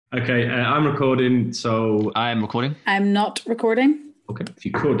Okay, I'm recording, so... I am recording. I'm not recording. Okay, if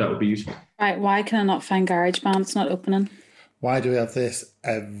you could, that would be useful. Right, why can I not find GarageBand? It's not opening. Why do we have this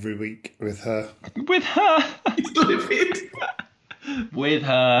every week with her? With her. It's livid. With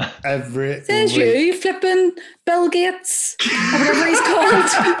her. Every Says week. you, flipping Bill Gates, or whatever he's called.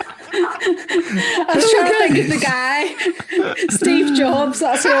 I was trying to think of the guy. Steve Jobs,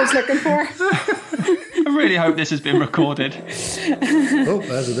 that's what I was looking for. I really hope this has been recorded. Oh,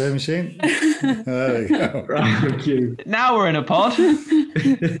 there's a beer machine. There we go. Right, thank you. Now we're in a pod. Oh,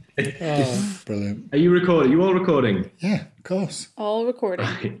 brilliant. Are you recording? You all recording? Yeah, of course. All recording.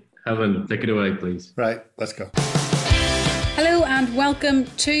 Right. Helen, take it away, please. Right, let's go. Hello and welcome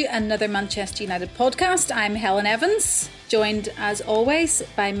to another Manchester United podcast. I'm Helen Evans, joined as always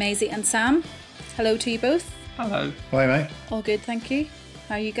by Maisie and Sam. Hello to you both. Hello. Why, mate? All good, thank you.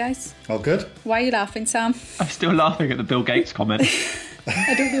 How are you guys? All good? Why are you laughing, Sam? I'm still laughing at the Bill Gates comment.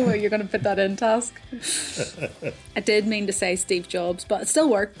 I don't know where you're going to put that in, Task. I did mean to say Steve Jobs, but it still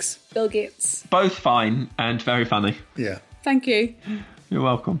works. Bill Gates. Both fine and very funny. Yeah. Thank you. You're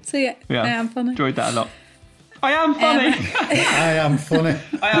welcome. So yeah, I am funny. Enjoyed that a lot. I am funny. I am funny.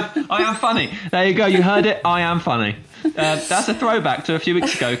 I am funny. There you go. You heard it. I am funny. That's a throwback to a few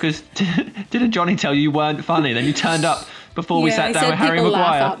weeks ago because didn't Johnny tell you weren't funny? Then you turned up before we sat down with Harry people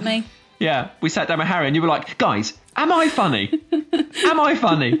Maguire. laugh at me. Yeah, we sat down with Harry and you were like, guys, am I funny? Am I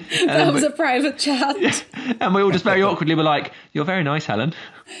funny? And That was a private chat. and we all just very awkwardly were like, you're very nice, Helen.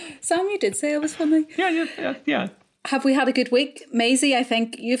 Sam, you did say I was funny. Yeah. Have we had a good week? Maisie, I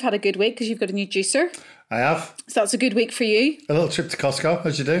think you've had a good week because you've got a new juicer. I have. So that's a good week for you. A little trip to Costco,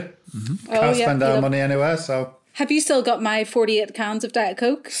 as you do. Mm-hmm. Can't spend our money anywhere, so... Have you still got my 48 cans of Diet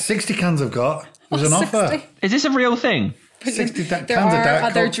Coke? 60 cans I've got. There's an 60. offer. Is this a real thing? 60 cans of There are Diet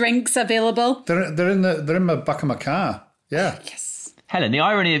other Coke. drinks available. They're in the back of my car. Yeah. Yes. Helen, the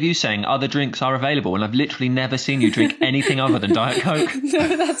irony of you saying other drinks are available and I've literally never seen you drink anything other than Diet Coke.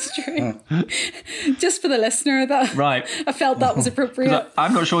 No, that's true. Just for the listener, that Right. I felt that was appropriate.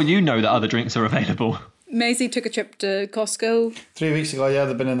 I'm not sure you know that other drinks are available. Maisie took a trip to Costco. 3 weeks ago, yeah,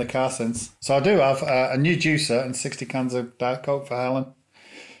 they've been in the car since. So I do have a new juicer and 60 cans of Diet Coke for Helen.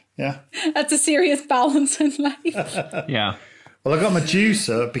 Yeah. That's a serious balance in life. Yeah. Well, I got my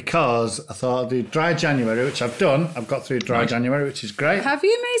juicer because I thought I'd do dry January, which I've done. I've got through dry January, which is great. Have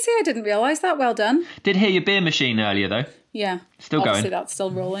you, Maisie? I didn't realise that. Well done. Did hear your beer machine earlier though. Yeah. Still Obviously, going. that's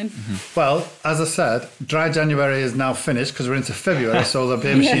still rolling. Well, as I said, dry January is now finished because we're into February, so the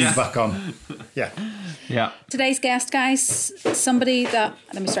beer machine's back on. Yeah. Yeah. Today's guest, guys, somebody that...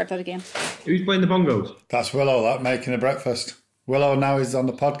 Let me start that again. Who's playing the bongos? That's Willow, that, making a breakfast. Willow now is on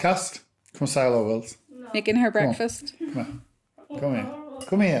the podcast. Come say hello, Wills. Making her breakfast. Come here.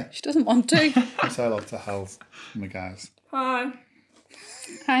 Come here. She doesn't want to. Come say hello to Hals and the guys.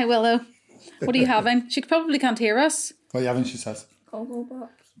 Hi, Willow. What are you having? She probably can't hear us. What are you having, she says? Cocoa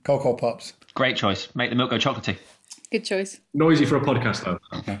Pops. Cocoa Pops. Great choice. Make the milk go chocolatey. Good choice. Noisy for a podcast, though.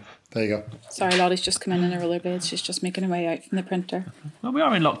 Okay, there you go. Sorry, Lottie's just come in her rollerblades. She's just making her way out from the printer. Well, we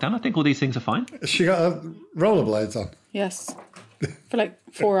are in lockdown. I think all these things are fine. She got rollerblades on. Yes. For like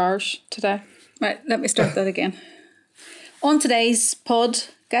 4 hours today. Right, let me start that again. On today's pod,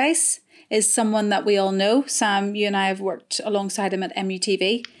 guys, is someone that we all know. Sam, you and I have worked alongside him at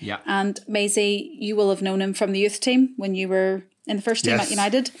MUTV. Yeah. And Maisie, you will have known him from the youth team when you were in the first team Yes. at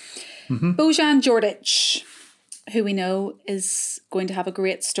United. Bojan Djordjic, who we know is going to have a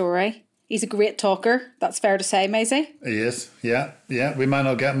great story. He's a great talker. That's fair to say, Maisie. He is, yeah. We might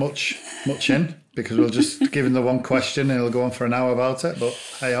not get much in because we'll just give him the one question and he'll go on for an hour about it, but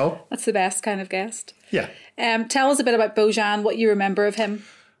hey-ho. That's the best kind of guest. Yeah. Tell us a bit about Bojan, what you remember of him.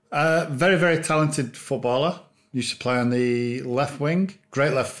 Very, very talented footballer. Used to play on the left wing,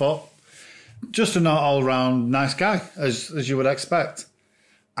 great left foot. Just an all-round nice guy, as you would expect.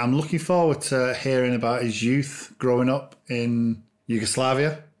 I'm looking forward to hearing about his youth growing up in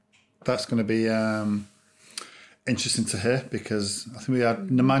Yugoslavia. That's going to be interesting to hear because I think we had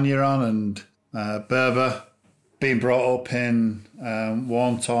Nemanja on and Berber being brought up in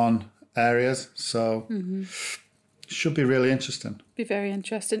war-torn areas. So should be really interesting. Be very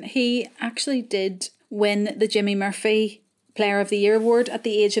interesting. He actually did win the Jimmy Murphy Player of the Year award at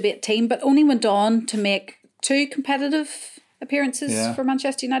the age of 18, but only went on to make 2 competitive appearances for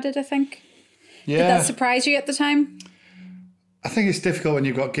Manchester United, I think. Yeah. Did that surprise you at the time? I think it's difficult when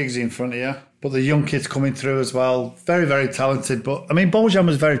you've got Giggsy in front of you, but the young kids coming through as well, very, very talented. But I mean, Bojan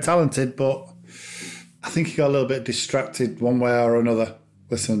was very talented, but I think he got a little bit distracted one way or another.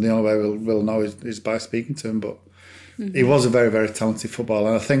 Listen, the only way we'll know is by speaking to him, but he was a very, very talented footballer.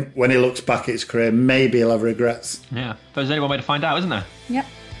 And I think when he looks back at his career, maybe he'll have regrets. Yeah. But there's only one way to find out, isn't there? Yep.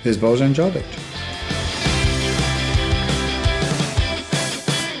 Here's Bojan Djordjic.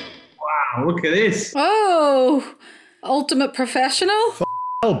 Wow, look at this. Oh, ultimate professional.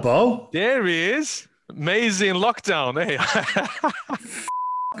 Oh, Bo. There he is. Amazing lockdown, eh?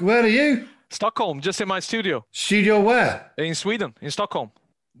 Where are you? Stockholm, just in my studio. Studio where? In Sweden, in Stockholm.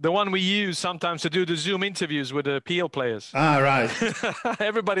 The one we use sometimes to do the Zoom interviews with the PL players. Ah, right.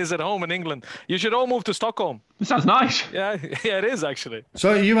 Everybody's at home in England. You should all move to Stockholm. It sounds nice. Yeah, it is actually.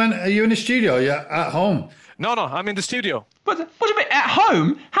 So are you in the studio? You're at home? No, I'm in the studio. What do you mean, at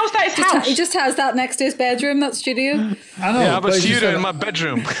home? How's that his house? He just has that next to his bedroom, that studio. I know. Yeah, I have a but you studio said- in my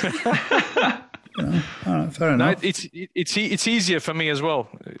bedroom. All right, fair No, enough. it's easier for me as well.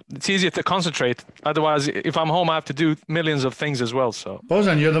 It's easier to concentrate. Otherwise, if I'm home, I have to do millions of things as well. So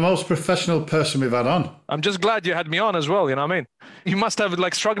Bojan, you're the most professional person we've had on. I'm just glad you had me on as well. You know what I mean? You must have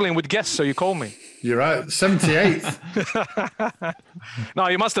like struggling with guests, so you call me. You're right. 78th. No,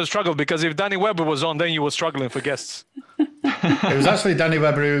 you must have struggled because if Danny Webber was on, then you were struggling for guests. It was actually Danny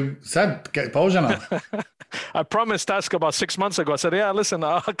Webber who said, get Bojan on. I promised to ask about 6 months ago. I said, yeah, listen,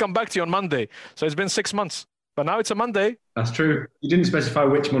 I'll come back to you on Monday. So it's been 6 months. But now it's a Monday. That's true. You didn't specify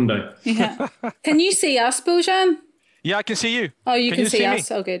which Monday. Yeah. Can you see us, Bojan? Yeah, I can see you. Oh, you can see me? us.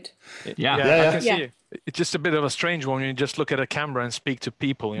 Oh, good. Yeah. I can Yeah. see you. It's just a bit of a strange one when you just look at a camera and speak to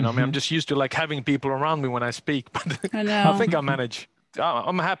people. You know, I mean, I'm just used to like having people around me when I speak. But I know. I think I manage.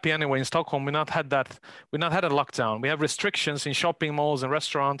 I'm happy anyway. In Stockholm, we've not had a lockdown. We have restrictions in shopping malls and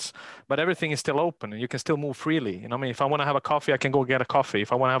restaurants, but everything is still open and you can still move freely. You know, what I mean, if I want to have a coffee, I can go get a coffee.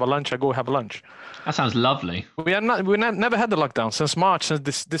 If I want to have a lunch, I go have a lunch. That sounds lovely. We never had the lockdown since March.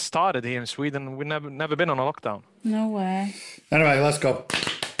 Since this started here in Sweden, we never been on a lockdown. No way. Anyway, let's go.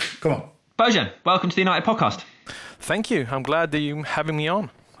 Come on. Bojan, welcome to the United podcast. Thank you. I'm glad that you're having me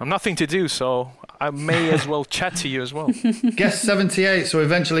on. I'm nothing to do, so I may as well chat to you as well. Guest 78, so we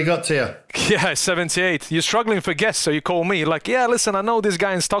eventually got to you. Yeah, 78. You're struggling for guests, so you call me. Like, yeah, listen, I know this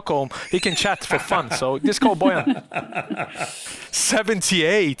guy in Stockholm. He can chat for fun, so just call Bojan.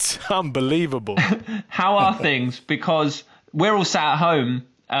 78. Unbelievable. How are things? Because we're all sat at home.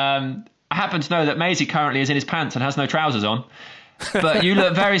 I happen to know that Maisie currently is in his pants and has no trousers on. But you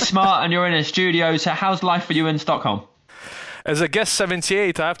look very smart and you're in a studio. So how's life for you in Stockholm? As a guest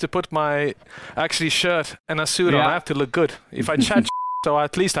 78, I have to put my shirt and a suit on. Yeah. I have to look good. If I chat so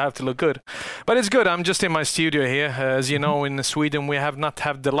at least I have to look good. But it's good. I'm just in my studio here. As you know, in Sweden, we have not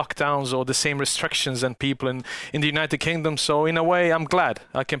had the lockdowns or the same restrictions than people in the United Kingdom. So in a way, I'm glad.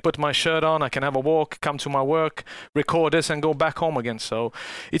 I can put my shirt on, I can have a walk, come to my work, record this and go back home again. So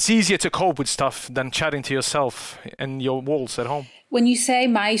it's easier to cope with stuff than chatting to yourself and your walls at home. When you say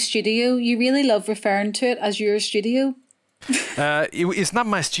my studio, you really love referring to it as your studio. It's not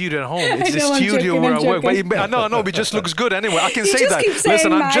my studio at home. It's I know, the I'm studio joking, where I'm I work. joking. But I know, but it just looks good anyway. I can You say just that. keep saying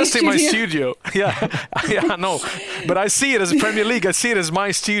Listen, I'm my just in my studio. studio. Yeah, I know. But I see it as a Premier League. I see it as my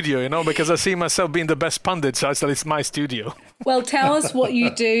studio, because I see myself being the best pundit. So I said it's my studio. Well, tell us what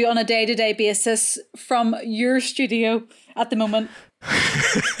you do on a day-to-day basis from your studio at the moment.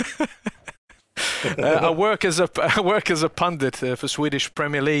 I work as a pundit for Swedish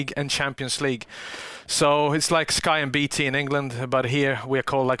Premier League and Champions League. So it's like Sky and BT in England, but here we are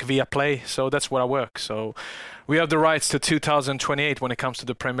called like Viaplay. So that's where I work. So we have the rights to 2028 when it comes to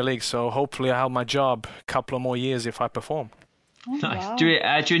the Premier League. So hopefully I have my job a couple of more years if I perform. Oh, Nice. wow. Do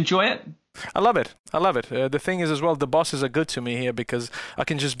you enjoy it? I love it. The thing is as well, the bosses are good to me here because I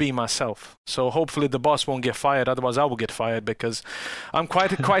can just be myself. So hopefully the boss won't get fired. Otherwise I will get fired because I'm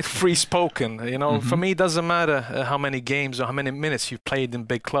quite free spoken. For me, it doesn't matter how many games or how many minutes you've played in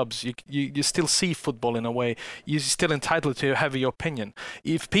big clubs. You still see football in a way. You're still entitled to have your opinion.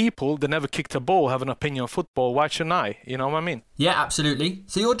 If people that never kicked a ball have an opinion on football, why shouldn't I? You know what I mean? Yeah, absolutely.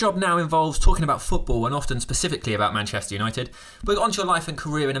 So your job now involves talking about football and often specifically about Manchester United. We'll get on to your life and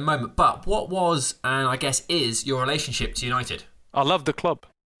career in a moment, but what was, and I guess is, your relationship to United? I love the club.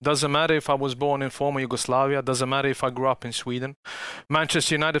 Doesn't matter if I was born in former Yugoslavia. Doesn't matter if I grew up in Sweden.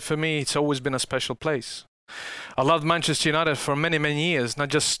 Manchester United for me, it's always been a special place. I loved Manchester United for many, many years, not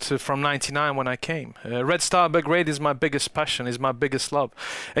just from 99 when I came. Red Star Belgrade is my biggest passion, is my biggest love.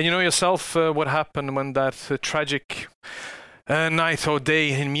 And you know yourself what happened when that tragic night or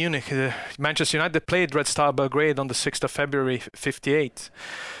day in Munich. Manchester United played Red Star Belgrade on the 6th of February 58.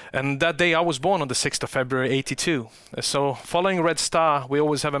 And that day I was born on the 6th of February 82. So following Red Star, we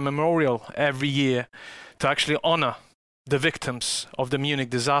always have a memorial every year to actually honor the victims of the Munich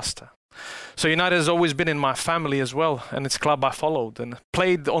disaster. So United has always been in my family as well, and it's club I followed and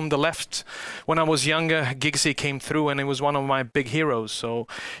played on the left. When I was younger, Giggsy came through and he was one of my big heroes. So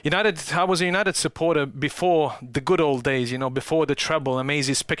I was a United supporter before the good old days, before the treble,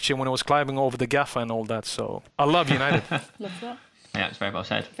 Amazie's picture when I was climbing over the gaffer and all that. So I love United. Love that. Yeah, it's very well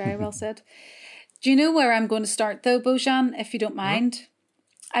said. Very well said. Do you know where I'm going to start though, Bojan, if you don't mind?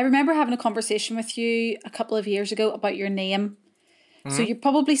 I remember having a conversation with you a couple of years ago about your name. So you're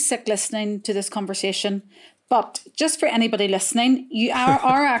probably sick listening to this conversation, but just for anybody listening, you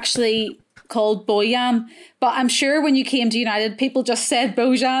are actually called Bojan, but I'm sure when you came to United, people just said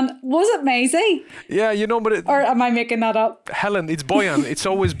Bojan. Was it Maisie? Yeah, but or am I making that up? Helen, it's Bojan. It's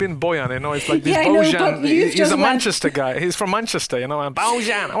always been Bojan. It's like this yeah, Bojan. He's a Manchester guy. He's from Manchester. And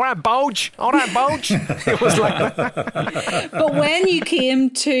Bojan. All right, Boj. All right, Boj. It was like that. But when you came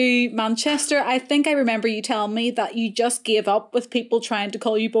to Manchester, I think I remember you telling me that you just gave up with people trying to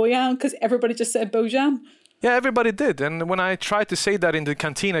call you Bojan because everybody just said Bojan. Yeah, everybody did. And when I tried to say that in the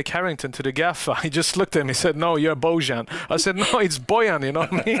canteen at Carrington to the gaffer, he just looked at me and said, "No, you're Bojan." I said, "No, it's Bojan," you know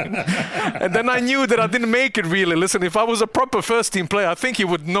what I mean? And then I knew that I didn't make it really. Listen, if I was a proper first team player, I think he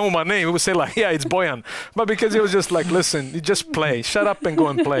would know my name. He would say like, "Yeah, it's Bojan." But because he was just like, "Listen, you just play. Shut up and go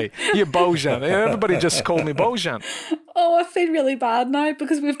and play. You're Bojan." And everybody just called me Bojan. Oh, I feel really bad now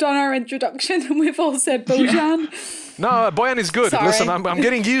because we've done our introduction and we've all said Bojan. Yeah. No, Bojan is good. Sorry. Listen, I'm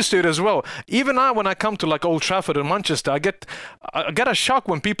getting used to it as well. Even now, when I come to like Old Trafford and Manchester, I get a shock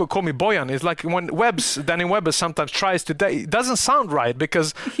when people call me Bojan. It's like when Danny Webber sometimes tries to. It doesn't sound right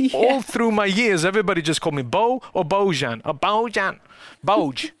because all through my years, everybody just called me Bo or Bojan or Bojan,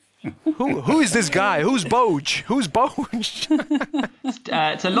 Boj. Who is this guy? Who's Boj? Who's Boj?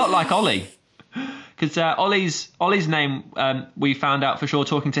 It's a lot like Ollie. Because Ollie's name, we found out for sure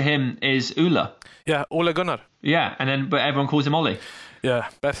talking to him, is Ula. Yeah, Ole Gunnar. Yeah, but everyone calls him Ollie. Yeah,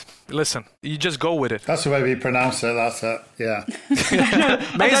 but listen, you just go with it. That's the way we pronounce it, that's it, yeah.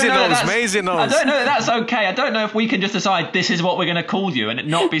 Maisie knows. I don't know that that's okay. I don't know if we can just decide this is what we're going to call you and it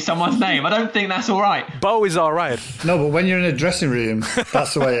not be someone's name. I don't think that's all right. Bo is all right. No, but when you're in a dressing room,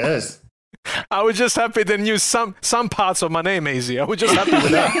 that's the way it is. I was just happy they knew some parts of my name, Maisie. I was just happy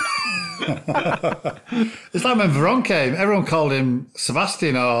with that. It's like when Veron came, everyone called him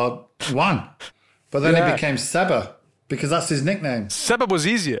Sebastian or Juan, but then he became Seba because that's his nickname. Seba was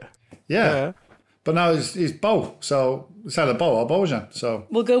easier. Yeah. But now he's Bo, so it's either Bo or Bojan. So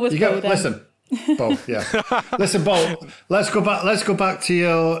we'll go with Bo then. Listen, Bo, yeah. Listen, Bo, let's go back to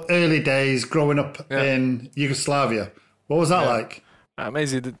your early days growing up in Yugoslavia. What was that like?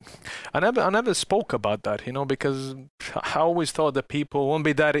 Amazing. I never spoke about that, because I always thought that people won't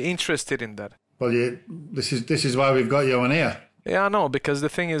be that interested in that. Well, this is why we've got you on here. Yeah, I know, because the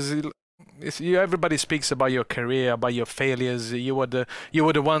thing is, everybody speaks about your career, about your failures. You were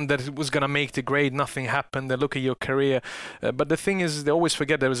the one that was gonna make the grade. Nothing happened. They look at your career, but the thing is, they always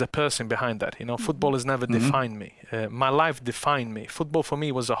forget there was a person behind that. Football has never defined me. My life defined me. Football for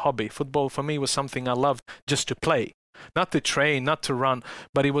me was a hobby. Football for me was something I loved just to play. Not to train, not to run,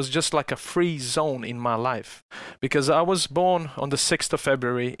 but it was just like a free zone in my life. Because I was born on the 6th of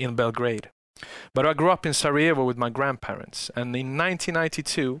February in Belgrade. But I grew up in Sarajevo with my grandparents. And in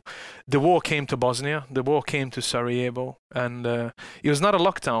 1992, the war came to Bosnia. The war came to Sarajevo. And it was not a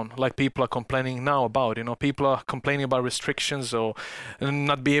lockdown like people are complaining now about. People are complaining about restrictions or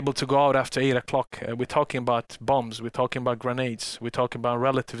not be able to go out after 8 o'clock. We're talking about bombs. We're talking about grenades. We're talking about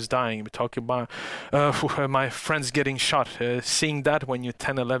relatives dying. We're talking about my friends getting shot. Seeing that when you're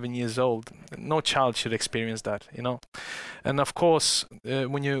 10, 11 years old. No child should experience that, And of course,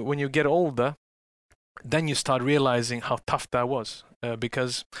 when you get older, then you start realizing how tough that was.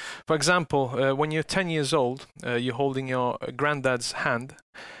 Because, for example, when you're 10 years old, you're holding your granddad's hand,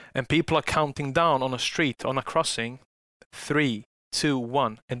 and people are counting down on a street, on a crossing, 3, 2,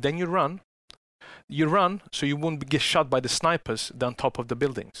 1, and then you run. You run so you won't get shot by the snipers down top of the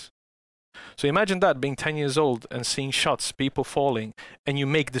buildings. So imagine that, being 10 years old and seeing shots, people falling, and you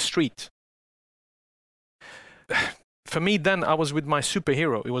make the street. For me, then, I was with my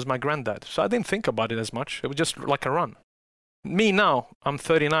superhero. It was my granddad. So I didn't think about it as much. It was just like a run. Me now, I'm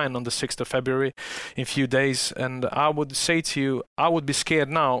 39 on the 6th of February in a few days. And I would say to you, I would be scared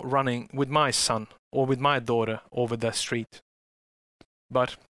now running with my son or with my daughter over that street.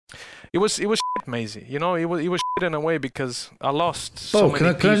 But it was shit, Maisie. It was shit in a way because I lost so many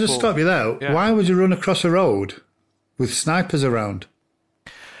people. Can I just stop you there? Yeah. Why would you run across a road with snipers around?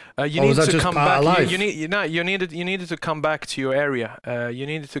 You Or was need that to just come part back. of life? You needed to come back to your area. You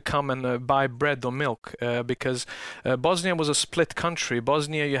needed to come and buy bread or milk because Bosnia was a split country.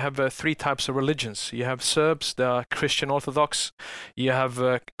 Bosnia, you have 3 types of religions. You have Serbs, they are Christian Orthodox. You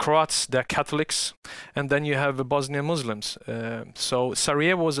have Croats, they're Catholics, and then you have Bosnian Muslims. So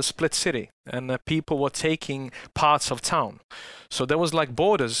Sarajevo was a split city, and people were taking parts of town. So there was like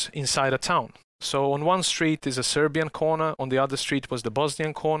borders inside a town. So on one street is a Serbian corner, on the other street was the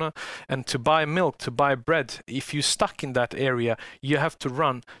Bosnian corner, and to buy milk, to buy bread, if you're stuck in that area, you have to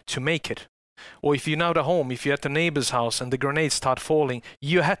run to make it. Or if you're not at home, if you're at the neighbor's house and the grenades start falling,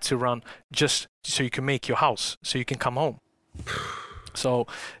 you had to run just so you can make your house, so you can come home. So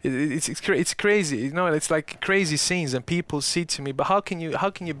it's crazy, you know. It's like crazy scenes, and people say to me, "But how can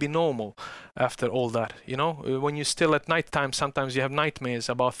you be normal after all that? You know, when you're still at nighttime, sometimes you have nightmares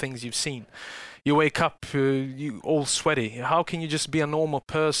about things you've seen. You wake up, you all sweaty. How can you just be a normal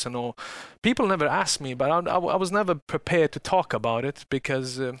person?" Or people never ask me, but I was never prepared to talk about it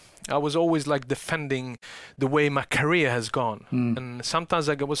because I was always like defending the way my career has gone. And sometimes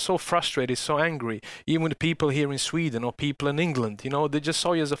I was so frustrated, so angry. Even the people here in Sweden or people in England, you know, they just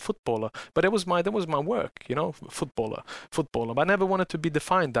saw you as a footballer. But that was my work, you know, footballer. But I never wanted to be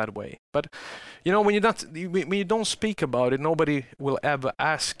defined that way. But you know, when you don't speak about it, nobody will ever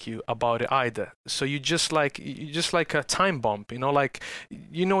ask you about it either. So you're just like a time bomb, you know, like,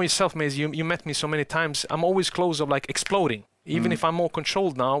 you know yourself, Maze, you met me so many times. I'm always close of like exploding. Even if I'm more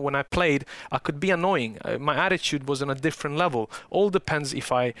controlled now, when I played, I could be annoying. My attitude was on a different level. All depends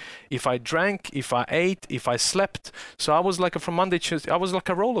if I drank, if I ate, if I slept. So I was like from Monday, Tuesday, I was like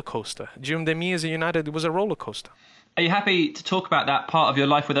a roller coaster. During the years at United, it was a roller coaster. Are you happy to talk about that part of your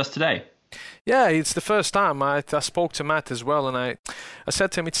life with us today? Yeah, it's the first time I spoke to Matt as well, and I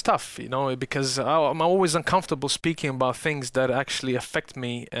said to him it's tough, you know, because I'm always uncomfortable speaking about things that actually affect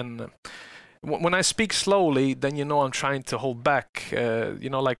me. And when I speak slowly, then you know I'm trying to hold back, you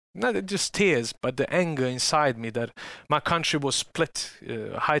know, like not just tears, but the anger inside me that my country was split.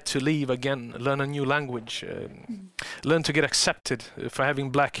 I had to leave again, learn a new language, learn to get accepted for having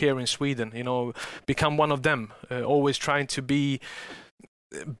black hair in Sweden, you know, become one of them, always trying to be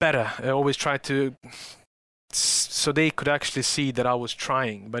better. I always tried to, so they could actually see that I was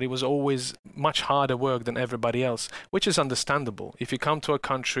trying, but it was always much harder work than everybody else, which is understandable. If you come to a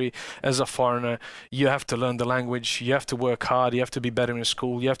country as a foreigner, you have to learn the language, you have to work hard, you have to be better in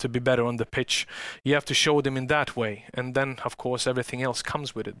school, you have to be better on the pitch, you have to show them in that way, and then of course everything else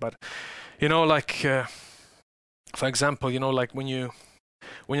comes with it. But you know, like for example, you know, like when you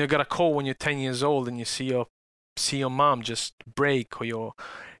get a call when you're 10 years old and you see your mom just break, or your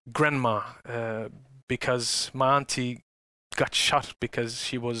grandma, because my auntie got shot because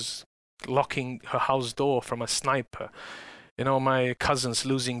she was locking her house door from a sniper. You know, my cousins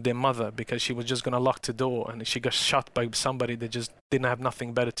losing their mother because she was just going to lock the door and she got shot by somebody that just didn't have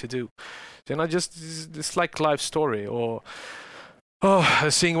nothing better to do. You know, just it's like life story. Or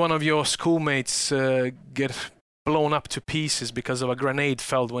seeing one of your schoolmates get blown up to pieces because of a grenade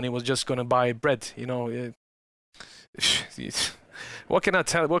fell when he was just going to buy bread, you know. What can I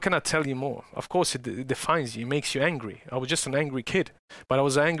tell you more? Of course, it defines you. It makes you angry. I was just an angry kid, but I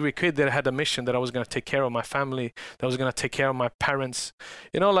was an angry kid that had a mission that I was going to take care of my family, that I was going to take care of my parents.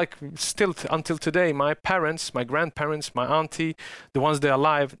 You know, like still until today, my parents, my grandparents, my auntie, the ones that are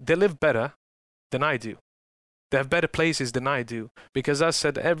alive, they live better than I do. They have better places than I do, because I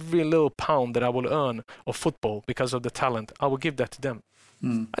said every little pound that I will earn of football because of the talent, I will give that to them.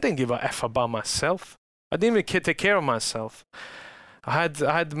 I didn't give a F about myself. I didn't even take care of myself. I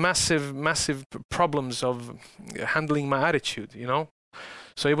had massive problems of handling my attitude, you know.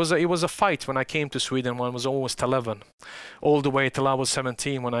 So it was a fight when I came to Sweden when I was almost 11, all the way till I was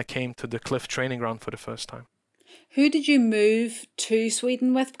 17 when I came to the Cliff training ground for the first time. Who did you move to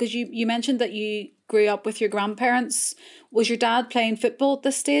Sweden with? Because you mentioned that you grew up with your grandparents. Was your dad playing football at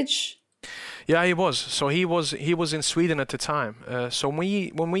this stage? Yeah, he was. So he was in Sweden at the time. So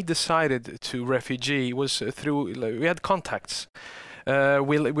when we decided to refugee, it was through, we had contacts.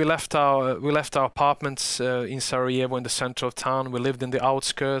 We left our apartments in Sarajevo in the center of town. We lived in the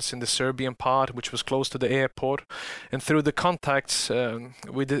outskirts in the Serbian part, which was close to the airport. And through the contacts,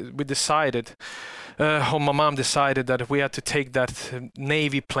 we decided, or my mom decided, that we had to take that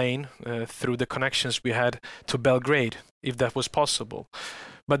Navy plane through the connections we had to Belgrade, if that was possible.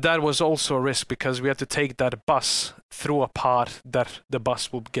 But that was also a risk because we had to take that bus through a part that the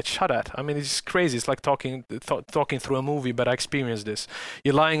bus would get shot at. I mean, it's crazy. It's like talking through a movie, but I experienced this.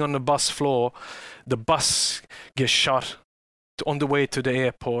 You're lying on the bus floor, the bus gets shot on the way to the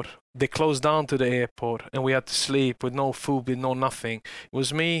airport. They closed down to the airport, and we had to sleep with no food, with no nothing. It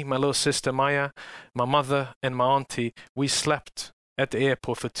was me, my little sister Maya, my mother, and my auntie. We slept at the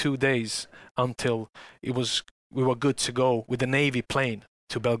airport for 2 days until we were good to go with the Navy plane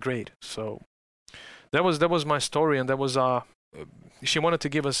to Belgrade. So that was my story, and that was she wanted to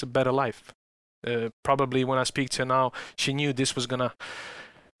give us a better life. Probably when I speak to her now, she knew this was gonna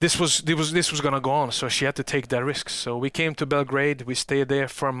go on, so she had to take that risk. So we came to Belgrade, we stayed there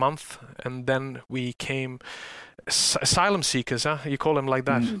for a month, and then we came asylum seekers, you call them like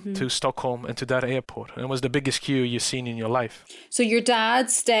that, to Stockholm and to that airport. And it was the biggest queue you've seen in your life. So your dad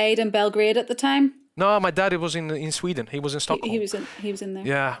stayed in Belgrade at the time? No, my dad was in Sweden. He was in Stockholm. He was in there.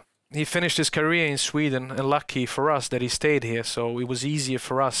 Yeah. He finished his career in Sweden, and lucky for us that he stayed here, so it was easier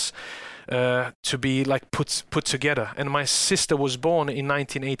for us to be like put together. And my sister was born in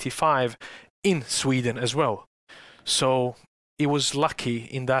 1985 in Sweden as well, so it was lucky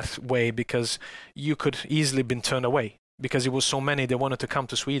in that way, because you could easily been turned away because it was so many that wanted to come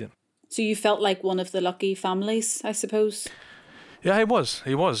to Sweden. So you felt like one of the lucky families, I suppose. Yeah, it was.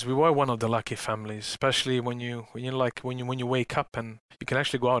 We were one of the lucky families, especially when you wake up and you can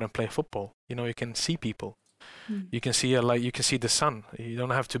actually go out and play football. You can see people. You can see you can see the sun. You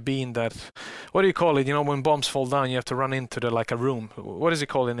don't have to be in that. What do you call it? When bombs fall down, you have to run into a room. What is it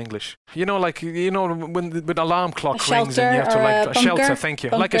called in English? When alarm clock rings and you have to a shelter. Thank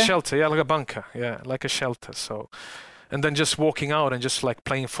you. Bunker. Like a shelter. Yeah, like a bunker. Yeah, like a shelter. So. And then just walking out and just like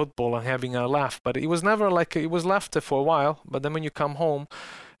playing football and having a laugh. But it was never like, it was laughter for a while. But then when you come home,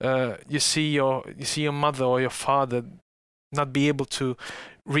 you see your mother or your father not be able to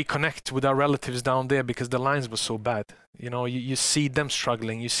reconnect with our relatives down there because the lines were so bad. You see them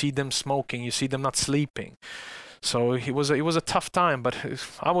struggling, you see them smoking, you see them not sleeping. So it was a tough time. But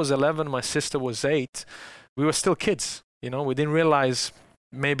I was 11, my sister was 8. We were still kids. We didn't realize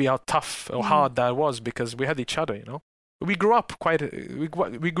maybe how tough or hard that was because we had each other. We grew up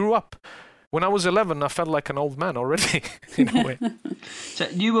we grew up. When I was 11, I felt like an old man already, in a way. So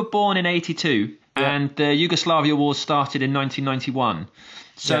you were born in 82, and the Yugoslavia War started in 1991.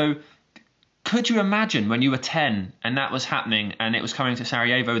 So could you imagine when you were 10 and that was happening and it was coming to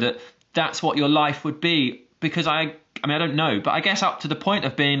Sarajevo that's what your life would be? Because I don't know, but I guess up to the point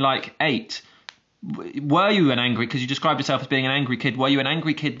of being like 8, were you an angry, because you described yourself as being an angry kid, were you an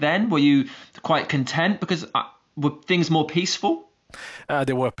angry kid then? Were you quite content? Because were things more peaceful?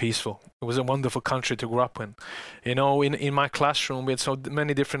 They were peaceful. It was a wonderful country to grow up in. In my classroom, we had so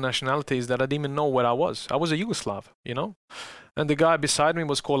many different nationalities that I didn't even know where I was. I was a Yugoslav, And the guy beside me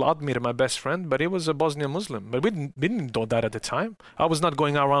was called Admir, my best friend, but he was a Bosnian Muslim. But we didn't know that at the time. I was not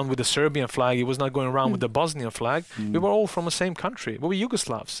going around with the Serbian flag. He was not going around with the Bosnian flag. We were all from the same country. We were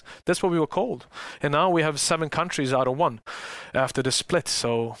Yugoslavs. That's what we were called. And now we have 7 countries out of 1 after the split.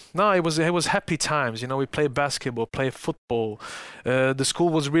 So no, it was happy times. We played basketball, played football. The school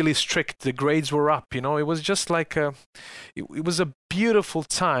was really strict. The grades were up. It was just like it was a beautiful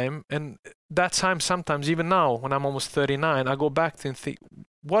time. And that time, sometimes, even now, when I'm almost 39, I go back and think,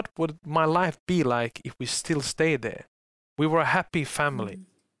 what would my life be like if we still stayed there? We were a happy family,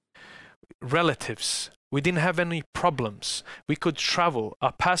 relatives. We didn't have any problems. We could travel.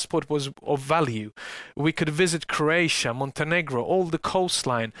 Our passport was of value. We could visit Croatia, Montenegro, all the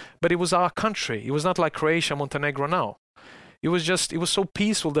coastline. But it was our country. It was not like Croatia, Montenegro now. It was so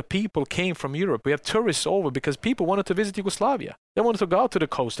peaceful that people came from Europe. We have tourists over because people wanted to visit Yugoslavia. They wanted to go out to the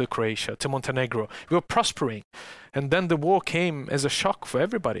coast of Croatia, to Montenegro. We were prospering. And then the war came as a shock for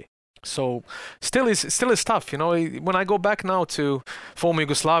everybody. So still is tough. When I go back now to former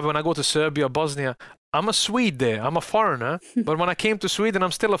Yugoslavia, when I go to Serbia, Bosnia, I'm a Swede there. I'm a foreigner. But when I came to Sweden,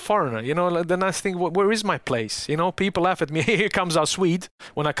 I'm still a foreigner. Then I think, where is my place? People laugh at me. Here comes our Swede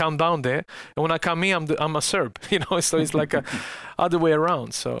when I come down there. And when I come here, I'm a Serb. So it's like a other way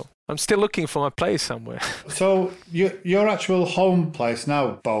around. So I'm still looking for my place somewhere. So your actual home place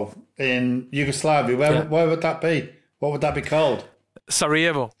now, Bo, in Yugoslavia, where would that be? What would that be called?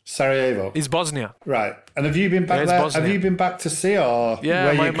 Sarajevo. It's Bosnia. Right. And have you been back there? Bosnia. Have you been back to see or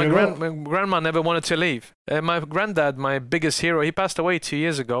where you grew up? My grandma never wanted to leave. My granddad, my biggest hero, he passed away 2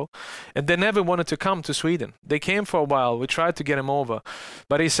 years ago. And they never wanted to come to Sweden. They came for a while. We tried to get him over.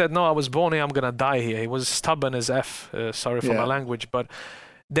 But he said, no, I was born here. I'm going to die here. He was stubborn as F. Sorry for my language. But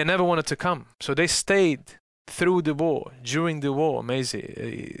they never wanted to come. So they stayed through the war, during the war,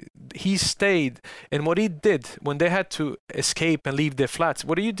 Maisie. He stayed, and what he did when they had to escape and leave their flats,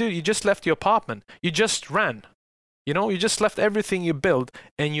 what do? You just left your apartment. You just ran. You just left everything you built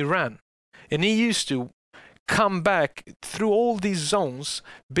and you ran. And he used to come back through all these zones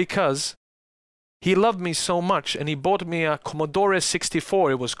because He loved me so much, and he bought me a Commodore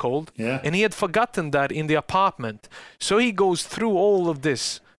 64, it was called. Yeah. And he had forgotten that in the apartment. So he goes through all of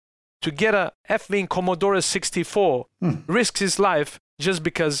this to get a effing Commodore 64, risks his life just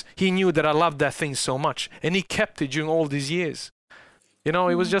because he knew that I loved that thing so much. And he kept it during all these years. You know,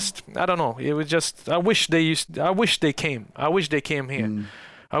 it was just, I don't know. It was just, I wish they came. I wish they came here.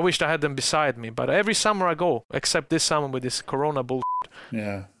 I wished I had them beside me. But every summer I go, except this summer with this Corona bullshit.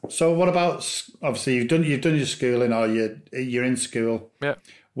 Yeah. So what about, obviously you've done your schooling, or you're in school. Yeah.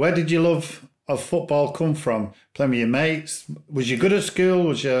 Where did your love of football come from? Playing with your mates? Was you good at school?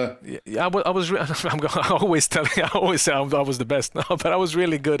 Was you? Yeah, I was. I always say I was the best. No, but I was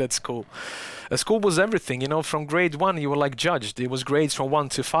really good at school. School was everything, you know. From grade 1, you were like judged. It was grades from 1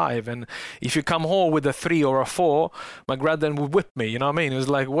 to 5, and if you come home with a 3 or a 4, my granddad would whip me. You know what I mean? It was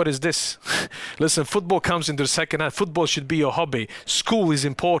like, what is this? Listen, football comes into the second half. Football should be your hobby. School is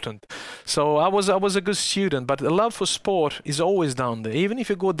important. So I was a good student, but the love for sport is always down there. Even if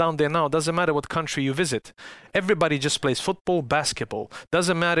you go down there now, doesn't matter what country you visit. Everybody just plays football, basketball.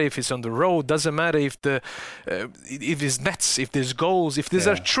 Doesn't matter if it's on the road. Doesn't matter if there's nets, if there's goals. If there's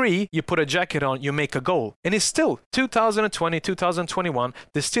a tree, you put a jacket on, you make a goal. And it's still 2020, 2021,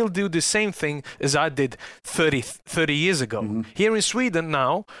 they still do the same thing as I did 30 years ago. Here in Sweden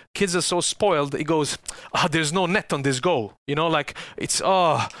now, kids are so spoiled, it goes, there's no net on this goal. You know, like, it's,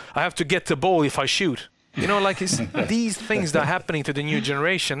 I have to get the ball if I shoot. You know, like, it's these things that are happening to the new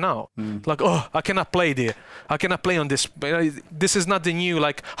generation now. Like, I cannot play there. I cannot play on this. This is not the new,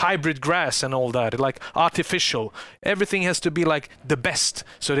 like, hybrid grass and all that. Like, artificial. Everything has to be, like, the best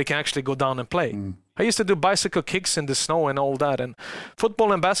so they can actually go down and play. I used to do bicycle kicks in the snow and all that. And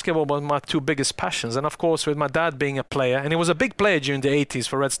football and basketball were my two biggest passions. And, of course, with my dad being a player, and he was a big player during the 80s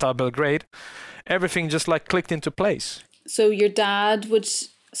for Red Star Belgrade, everything just, like, clicked into place. So your dad would...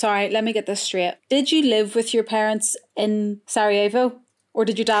 Sorry, let me get this straight. Did you live with your parents in Sarajevo? Or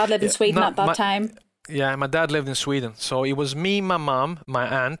did your dad live in Sweden at that time? Yeah, my dad lived in Sweden. So it was me, my mom, my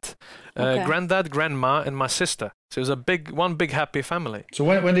aunt, granddad, grandma, and my sister. So it was one big happy family. So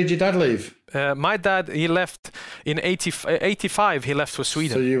when did your dad leave? My dad, he left in 85. He left for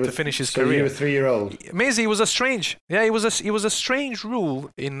Sweden to finish his career. So you were 3-year-old. Amazing. It was a strange. Yeah, it was a strange rule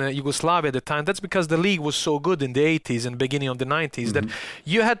in Yugoslavia at the time. That's because the league was so good in the 80s and beginning of the 90s that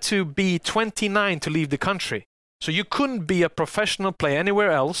you had to be 29 to leave the country. So you couldn't be a professional player anywhere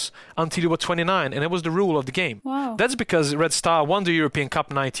else until you were 29, and it was the rule of the game. Wow. That's because Red Star won the European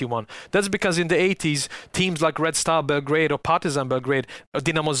Cup 91. That's because in the 80s, teams like Red Star Belgrade or Partizan Belgrade or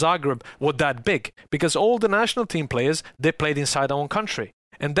Dinamo Zagreb were that big. Because all the national team players, they played inside their own country.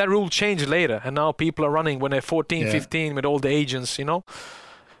 And that rule changed later, and now people are running when they're 14, 15 with all the agents, you know.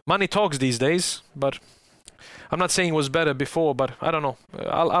 Money talks these days, but... I'm not saying it was better before, but I don't know.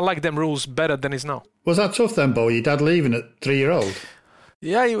 I like them rules better than it's now. Was that tough then, Bo? Your dad leaving at 3-year-old?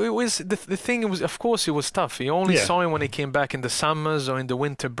 Yeah, it was the thing. It was, of course, it was tough. You only saw him when he came back in the summers or in the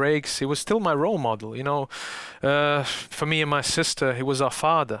winter breaks. He was still my role model, you know. For me and my sister, he was our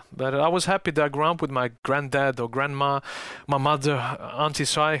father. But I was happy that I grew up with my granddad or grandma, my mother, auntie.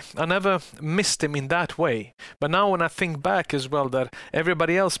 So I never missed him in that way. But now when I think back as well, that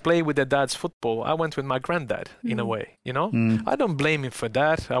everybody else played with their dad's football, I went with my granddad in a way, you know. I don't blame him for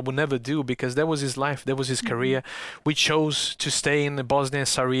that. I would never do, because that was his life, that was his career. We chose to stay in Bosnia and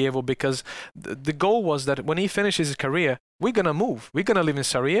Sarajevo because the goal was that when he finishes his career, we're going to move. We're going to live in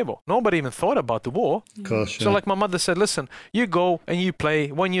Sarajevo. Nobody even thought about the war. Of course, So like my mother said, listen, you go and you play.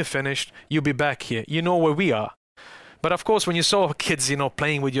 When you're finished, you'll be back here. You know where we are. But of course, when you saw kids, you know,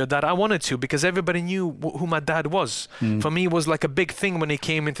 playing with your dad, I wanted to, because everybody knew who my dad was. For me, it was like a big thing when he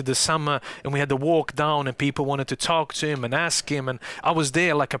came into the summer and we had to walk down and people wanted to talk to him and ask him. And I was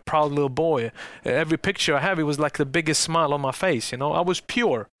there like a proud little boy. Every picture I have, it was like the biggest smile on my face. You know, I was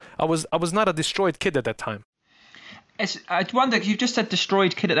pure. I was not a destroyed kid at that time. I wonder, you've just said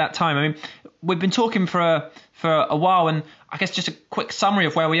destroyed kid at that time. I mean, we've been talking for a while, and I guess just a quick summary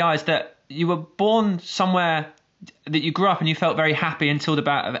of where we are is that you were born somewhere that you grew up and you felt very happy until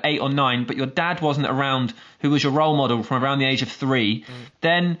about 8 or 9, but your dad wasn't around, who was your role model from around the age of 3.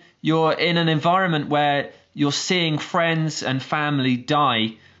 Then you're in an environment where you're seeing friends and family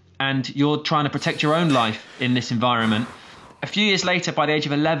die, and you're trying to protect your own life in this environment. A few years later, by the age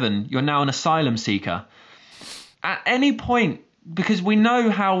of 11, you're now an asylum seeker. At any point, because we know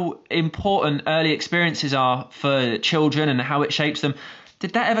how important early experiences are for children and how it shapes them,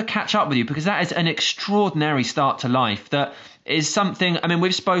 did that ever catch up with you? Because that is an extraordinary start to life. That is something, I mean,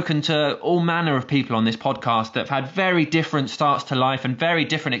 we've spoken to all manner of people on this podcast that have had very different starts to life and very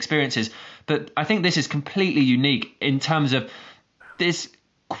different experiences. But I think this is completely unique in terms of this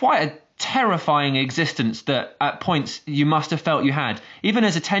quite a terrifying existence that at points you must have felt you had, even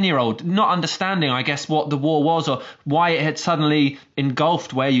as a 10-year-old, not understanding, I guess, what the war was or why it had suddenly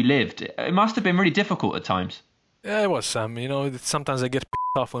engulfed where you lived. It must have been really difficult at times. Yeah, it was, Sam. Sometimes I get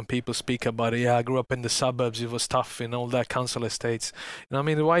pissed off when people speak about it. Yeah, I grew up in the suburbs. It was tough in all that council estates.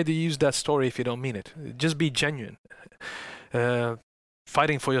 Why do you use that story if you don't mean it? Just be genuine.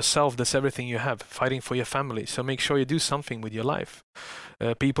 Fighting for yourself, that's everything you have. Fighting for your family. So make sure you do something with your life.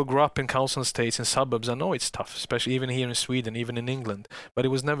 People grow up in council estates and suburbs. I know it's tough, especially even here in Sweden, even in England. But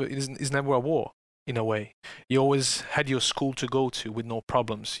it's never a war. In a way, you always had your school to go to with no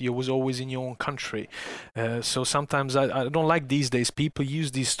problems. You was always in your own country. So sometimes I don't like these days. People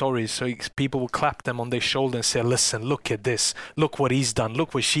use these stories so people will clap them on their shoulder and say, listen, look at this. Look what he's done.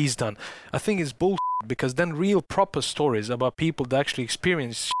 Look what she's done. I think it's bullshit, because then real proper stories about people that actually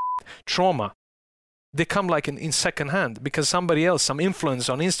experience trauma, they come like in second hand because somebody else, some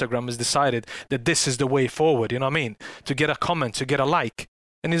influencer on Instagram has decided that this is the way forward, to get a comment, to get a like.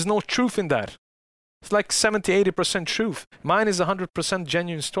 And there's no truth in that. It's like 70-80% truth. Mine is 100%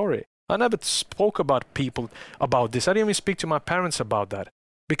 genuine story. I never spoke about people about this. I didn't even speak to my parents about that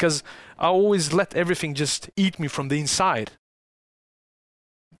because I always let everything just eat me from the inside.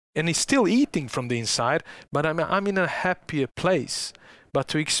 And it's still eating from the inside, but I'm in a happier place. But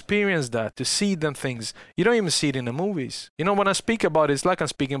to experience that, to see them things, you don't even see it in the movies. When I speak about it, it's like I'm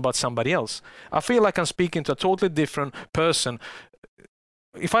speaking about somebody else. I feel like I'm speaking to a totally different person.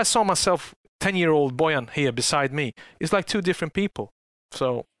 If I saw myself 10-year-old Bojan here beside me, it's like two different people.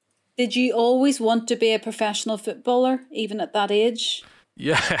 So, did you always want to be a professional footballer, even at that age?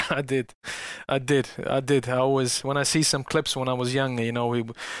 Yeah, I did. I always, when I see some clips when I was young,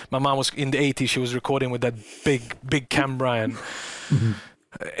 my mom was in the 80s, she was recording with that big camera, and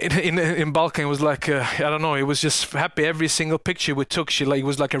in Balkan, it was like, I don't know, it was just happy. Every single picture we took, it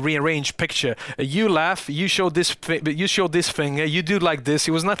was like a rearranged picture. You laugh, you show this thing, you do like this.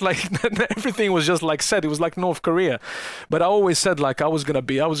 It was not like everything was just like said. It was like North Korea. But I always said like I was gonna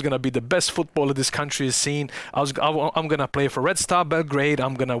be the best footballer this country has seen. I'm gonna play for Red Star Belgrade.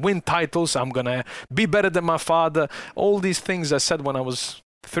 I'm gonna win titles. I'm gonna be better than my father. All these things I said when I was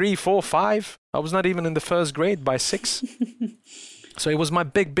 3, 4, 5. I was not even in the first grade by 6. So it was my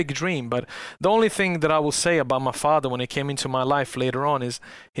big dream. But the only thing that I will say about my father when he came into my life later on is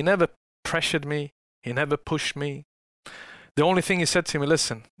he never pressured me. He never pushed me. The only thing he said to me,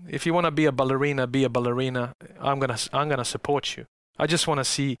 listen, if you want to be a ballerina, be a ballerina. I'm gonna support you. I just want to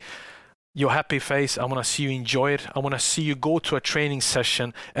see your happy face. I want to see you enjoy it. I want to see you go to a training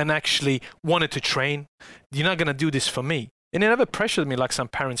session and actually wanted to train. You're not going to do this for me. And he never pressured me like some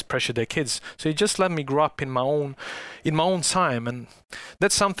parents pressure their kids. So he just let me grow up in my own time. And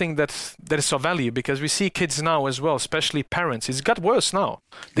that's something that is of value, because we see kids now as well, especially parents. It's got worse now.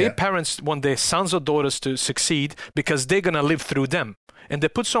 Their parents want their sons or daughters to succeed because they're going to live through them. And they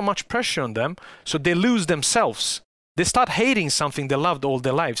put so much pressure on them, so they lose themselves. They start hating something they loved all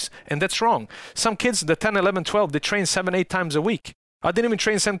their lives. And that's wrong. Some kids, the 10, 11, 12, they train 7, 8 times a week. I didn't even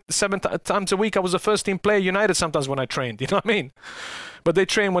train 7 times a week. I was a first team player United sometimes when I trained. You know what I mean? But they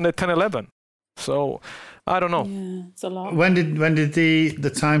train when they're 10, 11. So I don't know. Yeah, it's a lot. When did the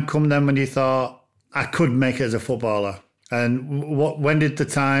time come then when you thought I could make it as a footballer? And when did the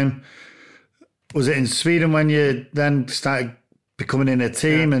time? Was it in Sweden when you then started becoming in a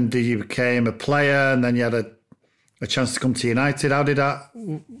team, and you became a player, and then you had a chance to come to United? How did that?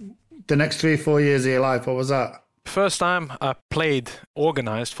 The next 3 or 4 years of your life, what was that? First time I played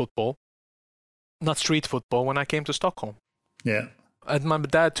organized football, not street football, when I came to Stockholm. Yeah. And my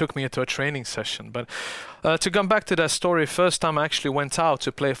dad took me to a training session. But to come back to that story, first time I actually went out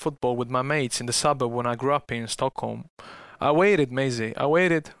to play football with my mates in the suburb when I grew up in Stockholm. I waited, Maisie. I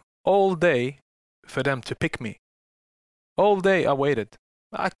waited all day for them to pick me. All day I waited.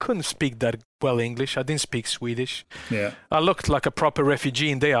 I couldn't speak that well English. I didn't speak Swedish. Yeah. I looked like a proper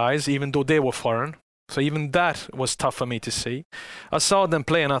refugee in their eyes, even though they were foreign. So even that was tough for me to see. I saw them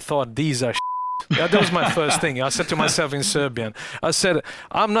play and I thought, these are that was my first thing. I said to myself in Serbian, I said,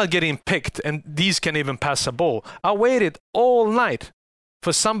 I'm not getting picked and these can even pass a ball. I waited all night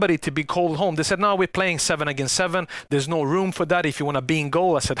for somebody to be called home. They said, no, we're playing 7 against 7. There's no room for that if you want to be in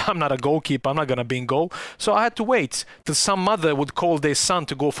goal. I said, I'm not a goalkeeper. I'm not going to be in goal. So I had to wait till some mother would call their son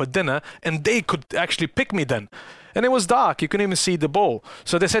to go for dinner and they could actually pick me then. And it was dark. You couldn't even see the ball.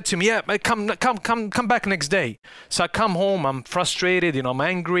 So they said to me, yeah, come back next day. So I come home. I'm frustrated. I'm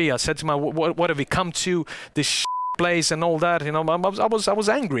angry. I said to my, what have we come to? This place and all that. I was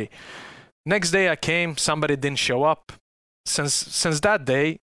angry. Next day I came. Somebody didn't show up. Since that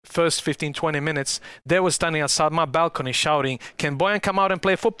day, first 15, 20 minutes, they were standing outside my balcony shouting, "Can Bojan come out and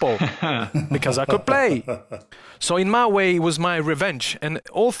play football?" Because I could play. So in my way, it was my revenge. And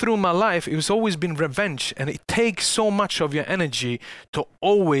all through my life, it was always been revenge. And it takes so much of your energy to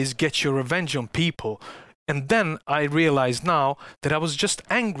always get your revenge on people. And then I realized now that I was just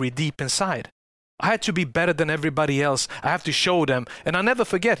angry deep inside. I had to be better than everybody else. I have to show them. And I never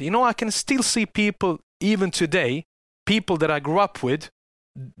forget, I can still see people, even today, people that I grew up with,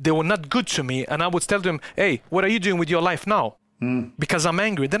 they were not good to me. And I would tell them, "Hey, what are you doing with your life now?" Because I'm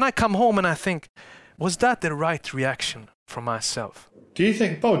angry. Then I come home and I think, was that the right reaction from myself? Do you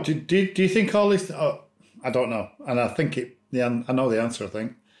think, Bo, do you think all this, I don't know, and I think I know the answer, I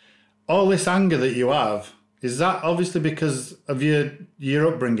think. All this anger that you have, is that obviously because of your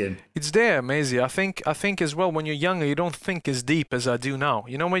upbringing? It's there, Maisie. I think as well, when you're younger, you don't think as deep as I do now.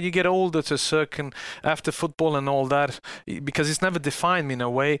 When you get older to a certain, after football and all that, because it's never defined me in a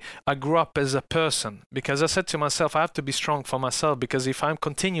way, I grew up as a person. Because I said to myself, I have to be strong for myself, because if I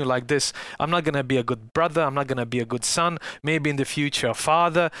continue like this, I'm not going to be a good brother, I'm not going to be a good son, maybe in the future a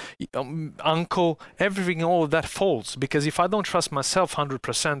father, uncle, everything, all of that falls. Because if I don't trust myself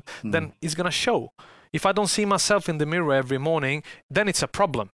 100%, then it's going to show. If I don't see myself in the mirror every morning, then it's a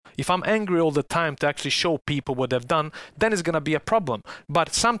problem. If I'm angry all the time to actually show people what they've done, then it's going to be a problem.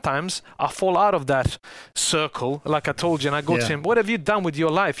 But sometimes I fall out of that circle, like I told you, and I go to him, "What have you done with your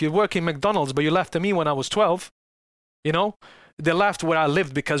life? You work in McDonald's, but you laughed at me when I was 12. They laughed where I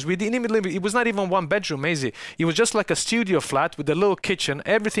lived because we didn't even live. It was not even one bedroom, Maisie. It was just like a studio flat with a little kitchen.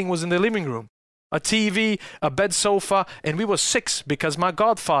 Everything was in the living room. A TV, a bed sofa, and we were 6 because my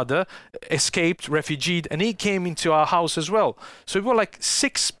godfather escaped, refugeed, and he came into our house as well. So we were like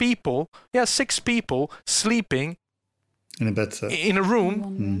 6 people, 6 people sleeping in a bed set. In a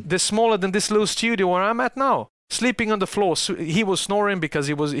room that's smaller than this little studio where I'm at now. Sleeping on the floor. So he was snoring because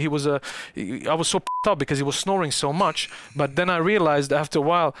I was so p***ed up because he was snoring so much. But then I realized after a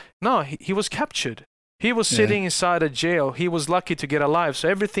while, no, he was captured. He was sitting inside a jail. He was lucky to get alive. So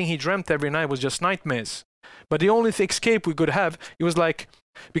everything he dreamt every night was just nightmares. But the only escape we could have, it was like,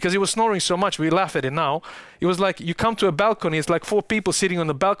 because he was snoring so much, we laugh at it now. It was like you come to a balcony, it's like 4 people sitting on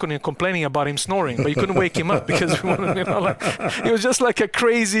the balcony and complaining about him snoring, but you couldn't wake him up because it was just like a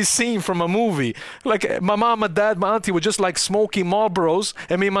crazy scene from a movie. Like my mom, my dad, my auntie were just like smoking Marlboros,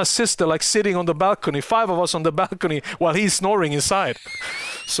 and me and my sister like sitting on the balcony, 5 of us on the balcony while he's snoring inside.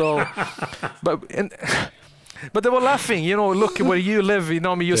 So, but they were laughing, look where you live,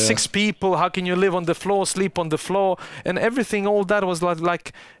 you're 6 people, how can you live on the floor, sleep on the floor, and everything, all that was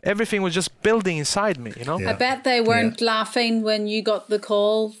like everything was just building inside me, I bet they weren't laughing when you got the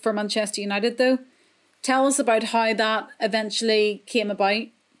call for Manchester United, though. Tell us about how that eventually came about.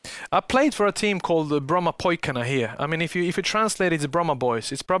 I played for a team called Bromma Poikana here. I mean, if you translate it, it's Bromma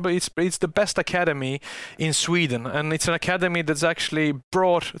Boys. It's the best academy in Sweden, and it's an academy that's actually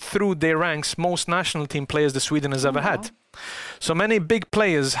brought through their ranks most national team players that Sweden has ever had. So many big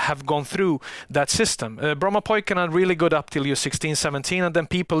players have gone through that system. Bromma Poikana are really good up till you're 16, 17, and then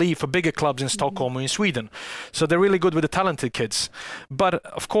people leave for bigger clubs in Stockholm or in Sweden. So they're really good with the talented kids. But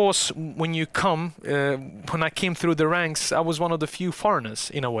of course, when you come, when I came through the ranks, I was one of the few foreigners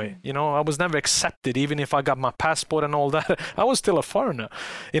in a way. I was never accepted, even if I got my passport and all that. I was still a foreigner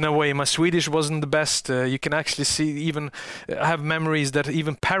in a way. My Swedish wasn't the best. You can actually see, even I have memories that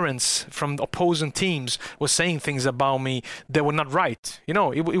even parents from opposing teams were saying things about me that were not right. It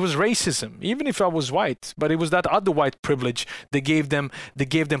was racism, even if I was white, but it was that other white privilege that gave them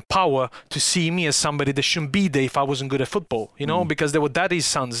power to see me as somebody that shouldn't be there if I wasn't good at football, because they were daddy's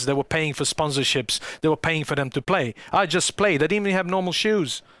sons, they were paying for sponsorships, they were paying for them to play. I just played. I didn't even have normal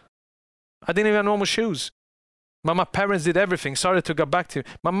shoes. But my parents did everything. Sorry to go back to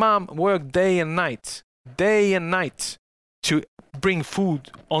my mom worked day and night to bring food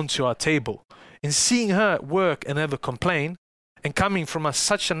onto our table. And seeing her work and never complain, and coming from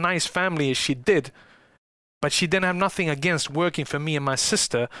such a nice family as she did, but she didn't have nothing against working for me and my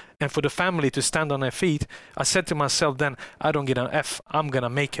sister and for the family to stand on their feet, I said to myself then, I don't get an F, I'm going to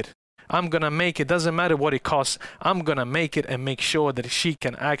make it. I'm going to make it, doesn't matter what it costs, I'm going to make it and make sure that she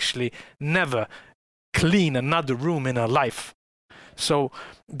can actually never clean another room in her life. So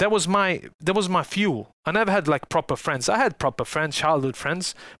that was my fuel. I never had like proper friends. I had proper friends, childhood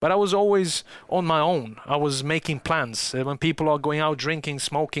friends, but I was always on my own. I was making plans. When people are going out drinking,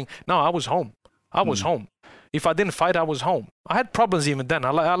 smoking, no, I was home. Home. If I didn't fight, I was home. I had problems even then.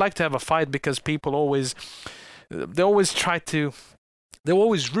 I like to have a fight because people they were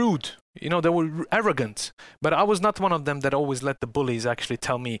always rude. They were arrogant. But I was not one of them that always let the bullies actually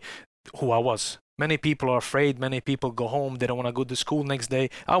tell me who I was. Many people are afraid. Many people go home. They don't want to go to school next day.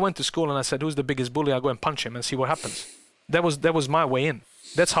 I went to school and I said, who's the biggest bully? I'll go and punch him and see what happens. That was my way in.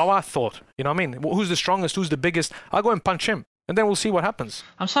 That's how I thought. You know what I mean? Who's the strongest? Who's the biggest? I'll go and punch him. And then we'll see what happens.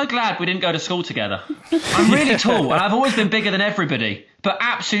 I'm so glad we didn't go to school together. I'm really tall and I've always been bigger than everybody, but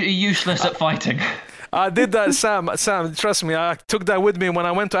absolutely useless at fighting. I did that, Sam. Sam, trust me, I took that with me when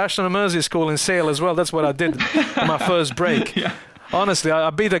I went to Ashton and Mersey School in Sale as well. That's what I did on my first break. Yeah. Honestly, I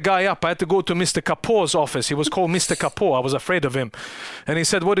beat a guy up. I had to go to Mr. Kapoor's office. He was called Mr. Kapoor. I was afraid of him. And he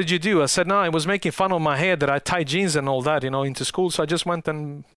said, what did you do? I said, no, he was making fun of my hair, that I tied jeans and all that, into school. So I just went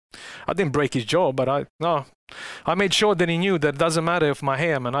and I didn't break his jaw, but I made sure that he knew that it doesn't matter if my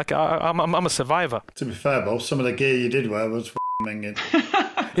hair, man. I'm a survivor. To be fair, Bob, some of the gear you did wear was minging.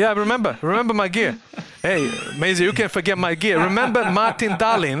 Yeah, remember my gear. Hey, Maisie, you can't forget my gear. Remember Martin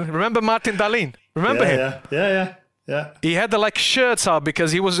Dahlin? Remember him? Yeah. He had the shirts out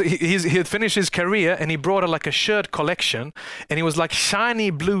because he had finished his career and he brought a shirt collection and he was shiny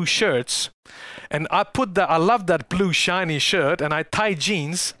blue shirts. And I loved that blue shiny shirt and I tied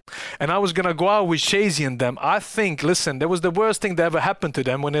jeans and I was going to go out with Shazy and them. I think, listen, that was the worst thing that ever happened to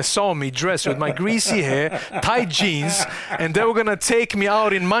them when they saw me dressed with my greasy hair, tight jeans, and they were going to take me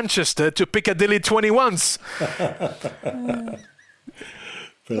out in Manchester to Piccadilly 21s.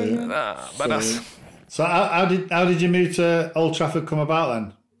 Brilliant. So how did you move to Old Trafford come about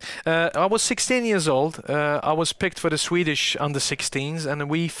then? I was 16 years old. I was picked for the Swedish under-16s,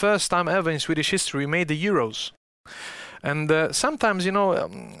 and first time ever in Swedish history, we made the Euros. And sometimes,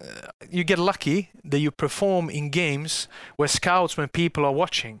 you get lucky that you perform in games where scouts, when people are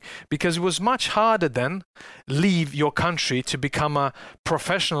watching, because it was much harder then leave your country to become a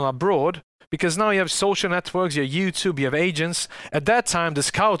professional abroad. Because now you have social networks, you have YouTube, you have agents. At that time, the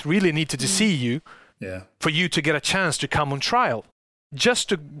scout really needed to see you for you to get a chance to come on trial. Just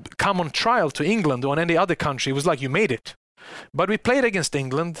to come on trial to England or any other country, it was like you made it. But we played against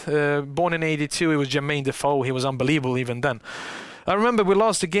England. Born in '82, it was Jermaine Defoe. He was unbelievable even then. I remember we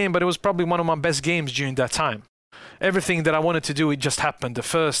lost the game, but it was probably one of my best games during that time. Everything that I wanted to do, it just happened. The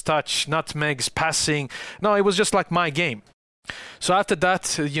first touch, nutmegs, passing. No, it was just like my game. So after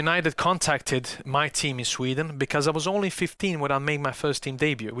that, United contacted my team in Sweden because I was only 15 when I made my first team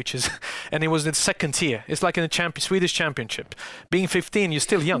debut, and it was the second tier. It's like in the Swedish Championship. Being 15, you're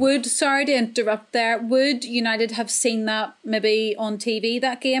still young. Sorry to interrupt there, would United have seen that maybe on TV,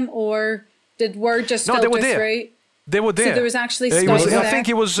 that game, or did word just filter through? They were there. So there was actually scouts there. I think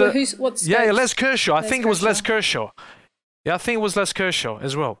it was... Les Kershaw. I think it was Les Kershaw. Yeah, I think it was Les Kershaw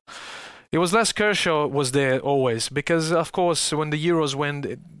as well. It was Les Kershaw was there always because, of course, when the Euros went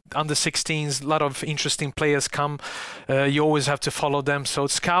under 16s, a lot of interesting players come. You always have to follow them. So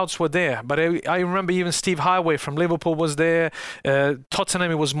scouts were there. But I remember even Steve Highway from Liverpool was there.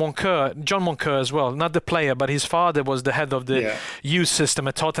 Tottenham, it was John Moncur as well. Not the player, but his father was the head of the youth system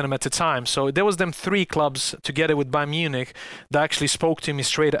at Tottenham at the time. So there was them three clubs together with Bayern Munich that actually spoke to me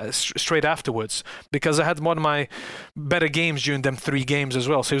straight afterwards because I had one of my better games during them 3 games as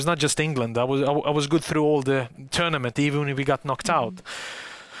well. So it was not just England. I was good through all the tournament, even if we got knocked out.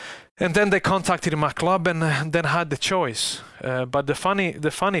 And then they contacted my club and then had the choice. But the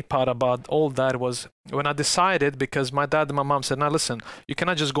funny part about all that was when I decided, because my dad and my mom said, now listen, you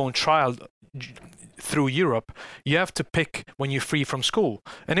cannot just go on trial through Europe. You have to pick when you're free from school.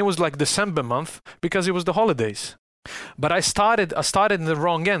 And it was like December month because it was the holidays. But I started in the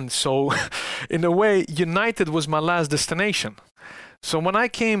wrong end. So in a way, United was my last destination. So when I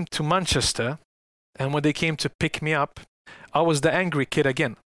came to Manchester and when they came to pick me up, I was the angry kid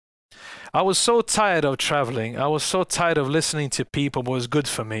again. I was so tired of traveling. I was so tired of listening to people what was good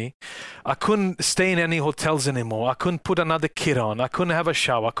for me. I couldn't stay in any hotels anymore. I couldn't put another kit on. I couldn't have a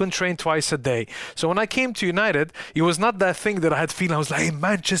shower. I couldn't train twice a day. So when I came to United, it was not that thing that I had feeling. I was like, hey,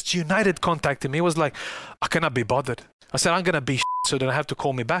 Manchester United contacted me. It was like, I cannot be bothered. I said, I'm going to be so they don't have to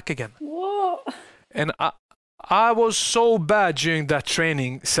call me back again. What? And I was so bad during that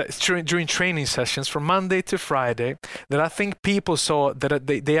training sessions from Monday to Friday that I think people saw that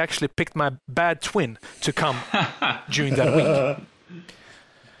they actually picked my bad twin to come during that week.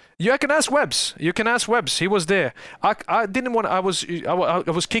 You can ask Webbs. He was there. I didn't want. I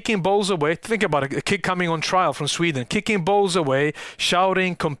was kicking balls away. Think about it. A kid coming on trial from Sweden, kicking balls away,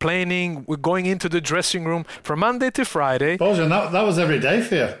 shouting, complaining. We're going into the dressing room from Monday to Friday. Bojan, that was every day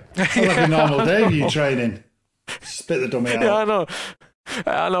for you. That's like a normal day of you training. Spit the dummy out. Yeah,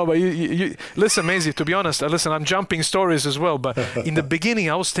 I know, but you listen, Maisie, to be honest, I'm jumping stories as well, but in the beginning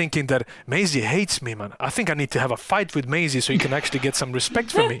I was thinking that Maisie hates me, man. I think I need to have a fight with Maisie so you can actually get some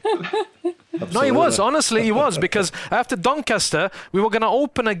respect from me. No, he was. Honestly, he was. Because after Doncaster, we were going to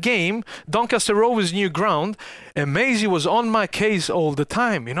open a game, Doncaster Rovers' new ground, and Maisie was on my case all the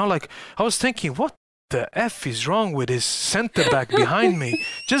time. You know, like, I was thinking, what the F is wrong with his centre-back behind me?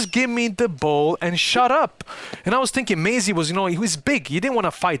 Just give me the ball and shut up. And I was thinking Maisie was, he was big. He didn't want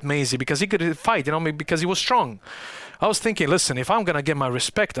to fight Maisie because he could fight, because he was strong. I was thinking, listen, if I'm going to get my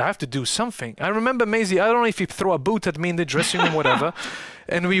respect, I have to do something. I remember Maisie, I don't know if he threw a boot at me in the dressing room, whatever.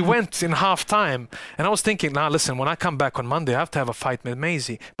 And we went in half time. And I was thinking, now listen, when I come back on Monday, I have to have a fight with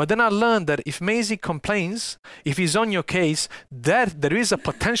Maisie. But then I learned that if Maisie complains, if he's on your case, that there is a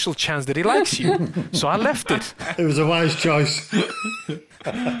potential chance that he likes you. So I left it. It was a wise choice.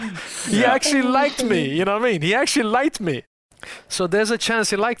 He actually liked me, you know what I mean? He actually liked me. So there's a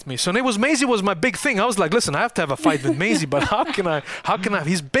chance he liked me. So Maisie was my big thing. I was like, listen, I have to have a fight with Maisie, but how can I,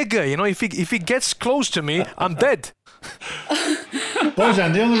 he's bigger, if he gets close to me, I'm dead.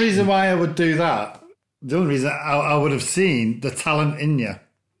 Bojan, the only reason why I would do that, the only reason I would have seen the talent in you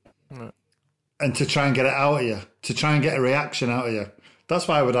and to try and get it out of you, to try and get a reaction out of you. That's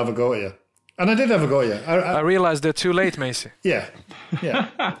why I would have a go at you. And I did have a go at you. I realized they're too late, Maisie. Yeah.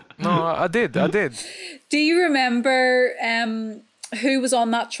 No, I did. Do you remember who was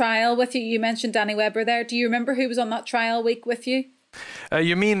on that trial with you? You mentioned Danny Webber there. Do you remember who was on that trial week with you?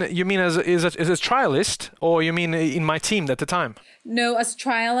 You mean as a trialist, or you mean in my team at the time? No, as a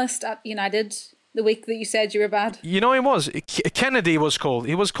trialist at United, the week that you said you were bad. It was. Kennedy was called.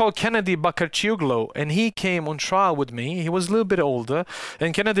 He was called Kennedy Bakarcioglu, and he came on trial with me. He was a little bit older,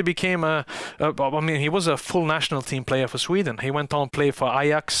 and Kennedy became he was a full national team player for Sweden. He went on to play for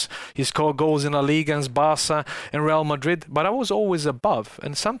Ajax. He scored goals in La Liga against Barca and Real Madrid, but I was always above.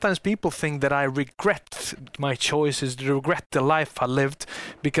 And sometimes people think that I regret my choices, regret the life I lived,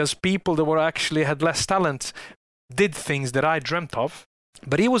 because people that had less talent did things that I dreamt of.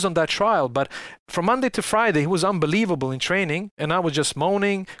 But he was on that trial. But from Monday to Friday, he was unbelievable in training. And I was just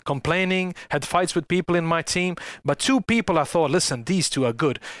moaning, complaining, had fights with people in my team. But two people I thought, listen, these two are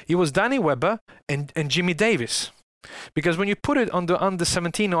good. It was Danny Webber and Jimmy Davis. Because when you put it on the under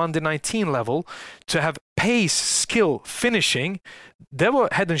 17 or under 19 level, to have pace, skill, finishing, they were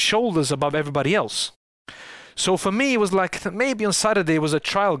head and shoulders above everybody else. So for me, it was like, maybe on Saturday it was a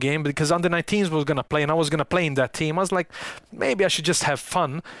trial game because under 19s was going to play and I was going to play in that team. I was like, maybe I should just have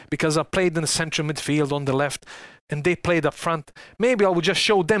fun because I played in the central midfield on the left and they played up front. Maybe I would just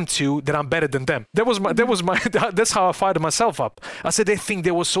show them two that I'm better than them. That's how I fired myself up. I said they think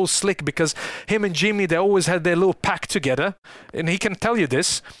they were so slick because him and Jimmy, they always had their little pack together. And he can tell you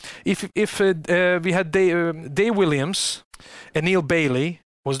this. If we had Dave Williams and Neil Bailey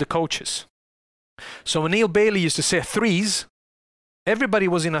was the coaches. So when Neil Bailey used to say threes, everybody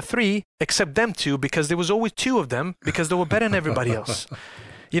was in a three except them two because there was always two of them because they were better than everybody else.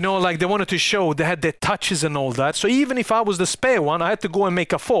 Like they wanted to show they had their touches and all that. So even if I was the spare one, I had to go and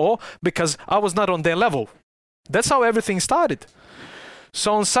make a four because I was not on their level. That's how everything started.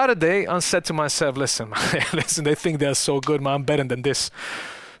 So on Saturday, I said to myself, listen, they think they're so good, man, I'm better than this.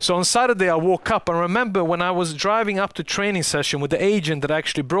 So on Saturday, I woke up and remember when I was driving up to training session with the agent that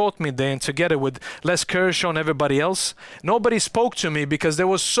actually brought me there and together with Les Kershaw and everybody else, nobody spoke to me because they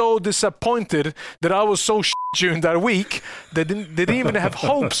were so disappointed that I was so during that week. They didn't even have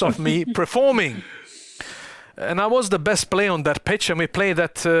hopes of me performing. And I was the best player on that pitch and we played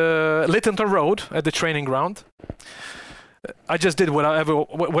at Littenton Road at the training ground. I just did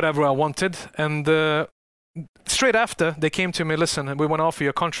whatever I wanted and straight after, they came to me, listen, we want to offer you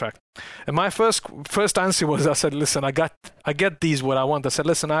a contract. And my first answer was, I said, listen, I get these what I want. I said,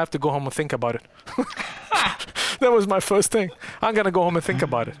 listen, I have to go home and think about it. That was my first thing. I'm going to go home and think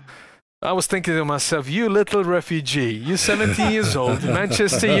about it. I was thinking to myself, you little refugee, you're 17 years old,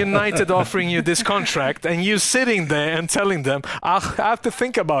 Manchester United offering you this contract, and you sitting there and telling them, I have to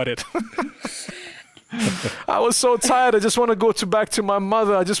think about it. I was so tired. I just want to go back to my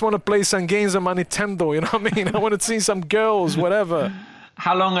mother. I just want to play some games on my Nintendo. You know what I mean? I want to see some girls, whatever.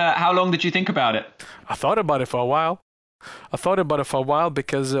 How long did you think about it? I thought about it for a while.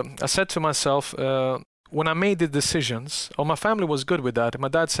 Because I said to myself, when I made the decisions, my family was good with that. My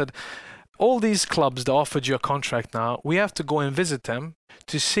dad said, all these clubs that offered you a contract now, we have to go and visit them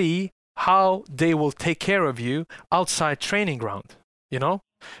to see how they will take care of you outside training ground.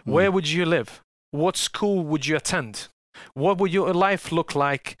 Where would you live? What school would you attend? What would your life look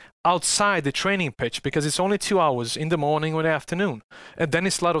like outside the training pitch? Because it's only 2 hours in the morning or the afternoon. And then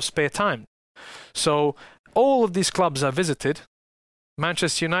it's a lot of spare time. So all of these clubs I visited,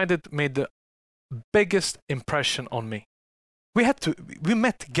 Manchester United made the biggest impression on me. We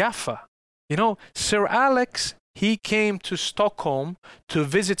met Gaffer. Sir Alex he came to Stockholm to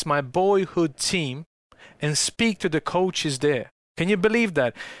visit my boyhood team and speak to the coaches there. Can you believe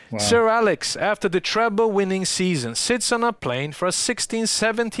that? Wow. Sir Alex, after the treble-winning season, sits on a plane for a 16,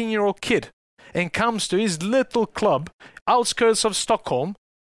 17-year-old kid and comes to his little club, outskirts of Stockholm,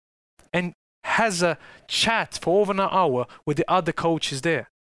 and has a chat for over an hour with the other coaches there.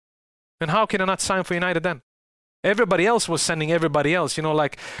 And how can I not sign for United then? Everybody else was sending everybody else,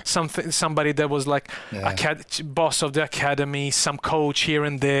 like somebody that was like boss of the academy, some coach here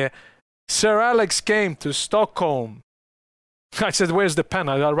and there. Sir Alex came to Stockholm. I said, where's the pen?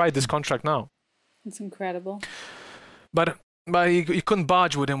 I'll write this contract now. It's incredible. But you couldn't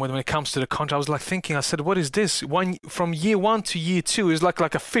barge with him when it comes to the contract. I was like thinking, I said, what is this? From year 1 to year 2 is like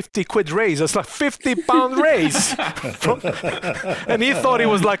a 50 quid raise. It's like £50 raise. And he thought it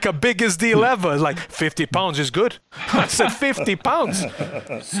was like a biggest deal ever. Like £50 is good. I said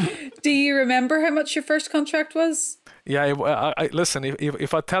 £50. Do you remember how much your first contract was? Yeah, listen,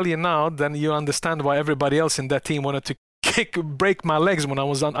 if I tell you now, then you understand why everybody else in that team wanted to break my legs when I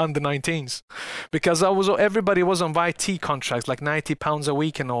was on under 19s, because everybody was on YT contracts like £90 a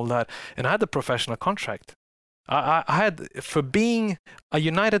week and all that, and I had a professional contract. I had, for being a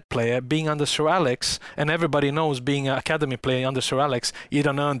United player, being under Sir Alex, and everybody knows being an academy player under Sir Alex, you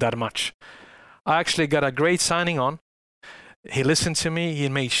don't earn that much. I actually got a great signing on. He listened to me. He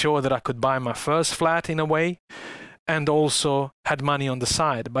made sure that I could buy my first flat in a way, and also had money on the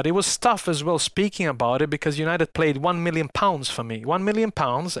side. But it was tough as well speaking about it, because United paid £1 million for me. £1 million,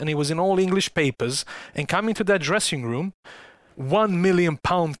 and it was in all English papers. And coming to that dressing room, £1 million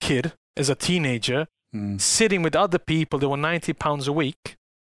kid as a teenager, sitting with other people that were £90 a week,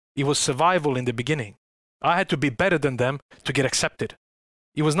 it was survival in the beginning. I had to be better than them to get accepted.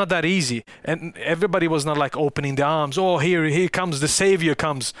 It was not that easy, and everybody was not like opening their arms. Oh, here comes the savior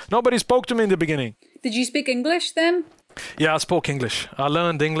comes. Nobody spoke to me in the beginning. Did you speak English then? Yeah, I spoke English. I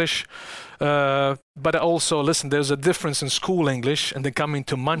learned English, but also, listen, there's a difference in school English and then coming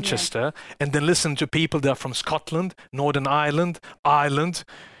to Manchester and then listen to people that are from Scotland, Northern Ireland.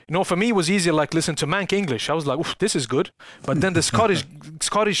 For me, it was easier, like, listen to Manc English. I was like, oof, this is good. But then the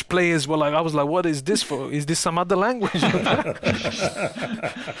Scottish players were like, I was like, what is this for? Is this some other language?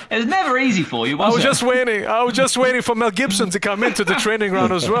 It's never easy for you, was it? I was just waiting for Mel Gibson to come into the training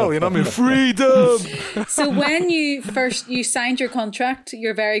ground as well. Freedom. So when you signed your contract,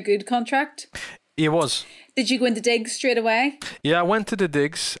 your very good contract? It was. Did you go into digs straight away? Yeah, I went to the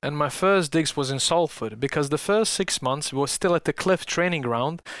digs, and my first digs was in Salford, because the first 6 months we were still at the Cliff training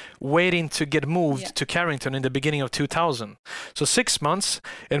ground waiting to get moved to Carrington in the beginning of 2000. So 6 months,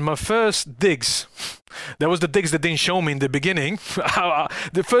 and my first digs, there was the digs that didn't show me in the beginning.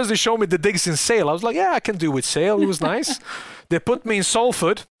 The first they showed me the digs in Sale. I was like, yeah, I can do with Sale. It was nice. They put me in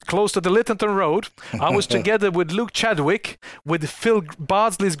Salford, close to the Littlington Road. I was together with Luke Chadwick, with Phil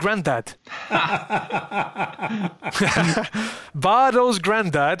Bardsley's granddad. Bardo's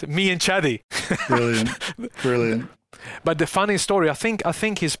granddad, me and Chaddy. Brilliant. But the funny story, I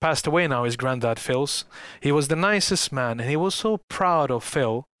think he's passed away now, his granddad, Phil's. He was the nicest man, and he was so proud of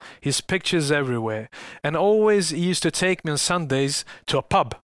Phil. His pictures everywhere. And always he used to take me on Sundays to a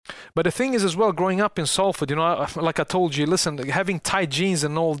pub. But the thing is as well, growing up in Salford, like I told you, listen, having tight jeans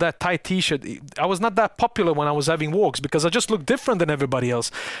and all that, tight t-shirt, I was not that popular when I was having walks, because I just looked different than everybody else.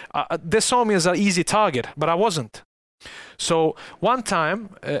 They saw me as an easy target, but I wasn't. So one time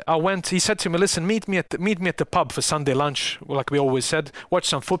he said to me, listen, meet me at the pub for Sunday lunch, like we always said, watch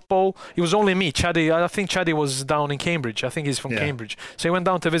some football. It was only me, Chaddy. I think Chaddy was down in Cambridge. I think he's from Cambridge. So he went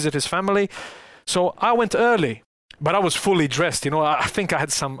down to visit his family. So I went early. But I was fully dressed, I think I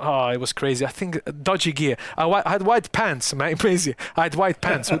had it was crazy. I think dodgy gear. I had white pants, man, crazy. I had white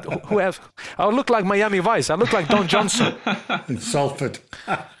pants. I looked like Miami Vice. I looked like Don Johnson. In Salford.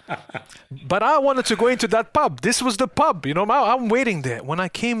 But I wanted to go into that pub. This was the pub, I'm waiting there. When I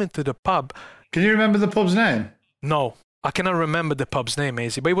came into the pub. Can you remember the pub's name? No. I cannot remember the pub's name,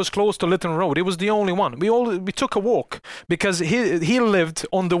 Maisie, but it was close to Lytton Road. It was the only one. We took a walk because he lived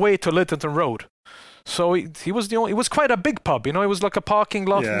on the way to Lytton Road. So he was the only. It was quite a big pub, It was like a parking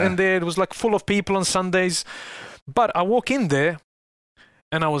lot, and there it was like full of people on Sundays. But I walk in there,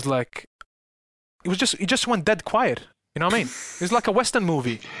 and I was like, it just went dead quiet. You know what I mean? It was like a Western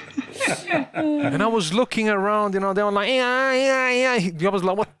movie. And I was looking around, they were like, yeah. I was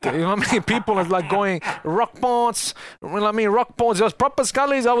like, what? You know what I mean? People are like going rock pots. Rock pots. It was proper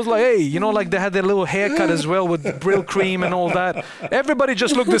scullies. I was like, hey, like they had their little haircut as well with Brill cream and all that. Everybody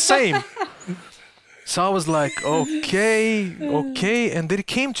just looked the same. So I was like, okay. And then it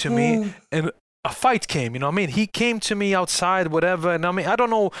came to me, and a fight came, you know what I mean? He came to me outside, whatever, and I mean, I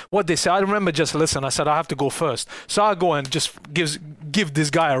don't know what they said. I remember just, listen, I said, I have to go first. So I go and just give this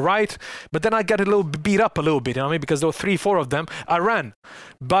guy a right, but then I got a little beat up a little bit, you know what I mean? Because there were 3-4 of them. I ran.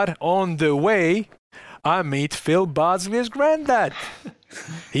 But on the way, I meet Phil Bardsley's granddad.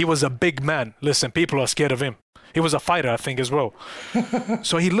 He was a big man. Listen, people are scared of him. He was a fighter, I think, as well.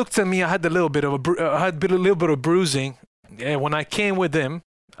 So he looked at me. I had a little bit of bruising. Yeah, when I came with him,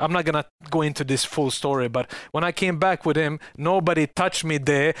 I'm not going to go into this full story, but when I came back with him, nobody touched me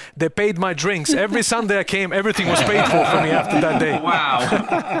there. They paid my drinks. Every Sunday I came, everything was paid for me after that day.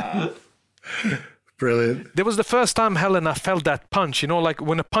 Wow. Brilliant. There was the first time, Helen, I felt that punch. You know, like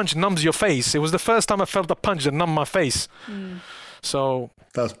when a punch numbs your face. It was the first time I felt a punch that numbed my face. So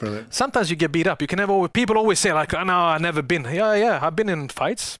that's brilliant. Sometimes you get beat up. You can never. People always say like, "Oh, no, I've never been." Yeah, I've been in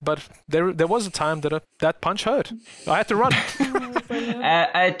fights, but there was a time that that punch hurt. I had to run.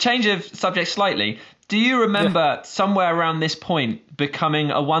 A change of subject slightly. Do you remember somewhere around this point becoming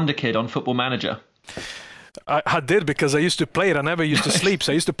a wonder kid on Football Manager? I did, because I used to play it. I never used to sleep,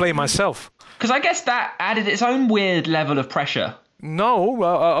 so I used to play myself. Because I guess that added its own weird level of pressure.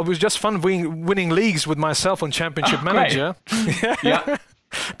 No, it was just fun winning leagues with myself on Championship Manager. Yeah.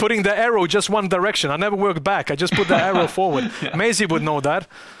 Putting the arrow just one direction. I never worked back. I just put the arrow forward. Yeah. Maisie would know that.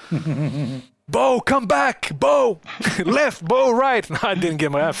 Bo, come back. Bo, left. Bo, right. No, I didn't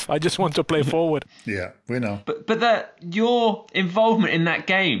give my F. I just want to play forward. Yeah, we know. But your involvement in that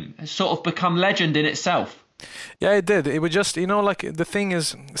game has sort of become legend in itself. Yeah, it did. It was just, like the thing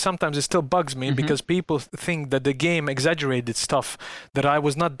is, sometimes it still bugs me because people think that the game exaggerated stuff, that I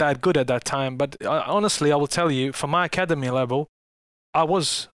was not that good at that time. But honestly, I will tell you, for my academy level, I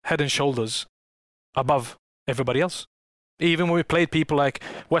was head and shoulders above everybody else. Even when we played people like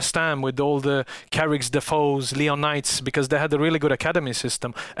West Ham with all the Carricks, Defoes, Leon Knights, because they had a really good academy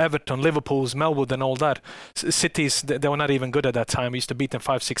system. Everton, Liverpool's, Melwood and all that. Cities, they were not even good at that time. We used to beat them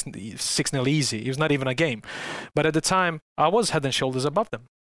 6-0 easy. It was not even a game. But at the time, I was head and shoulders above them.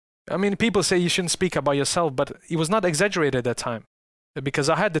 I mean, people say you shouldn't speak about yourself, but it was not exaggerated at that time. Because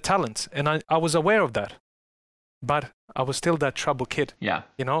I had the talent, and I was aware of that. But I was still that trouble kid. Yeah.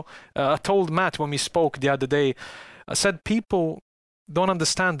 I told Matt when we spoke the other day, I said people don't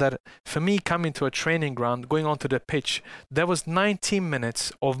understand that for me coming to a training ground, going onto the pitch, there was 19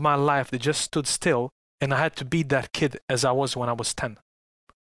 minutes of my life that just stood still, and I had to be that kid as I was when I was 10.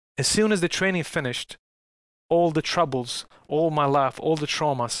 As soon as the training finished, all the troubles, all my life, all the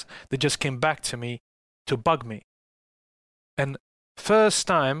traumas, they just came back to me to bug me. And first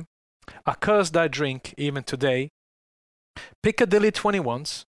time, I cursed that drink even today. Piccadilly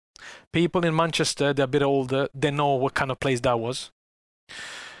 21s. People in Manchester, they're a bit older, they know what kind of place that was.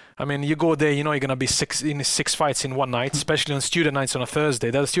 I mean, you go there, you're going to be six fights in one night, especially on student nights on a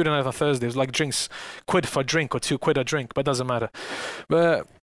Thursday. There's a student night on Thursday. It was like drinks, £1 for a drink or £2 a drink, but it doesn't matter. But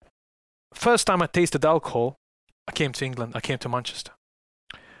first time I tasted alcohol, I came to England, I came to Manchester.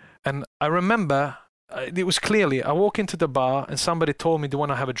 And I remember, it was clearly, I walk into the bar and somebody told me they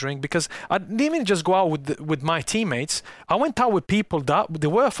want to have a drink, because I didn't even just go out with my teammates. I went out with people that they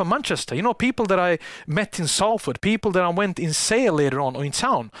were from Manchester. People that I met in Salford, people that I went in Sale later on or in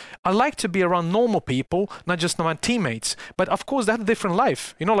town. I like to be around normal people, not just my teammates. But of course, they had a different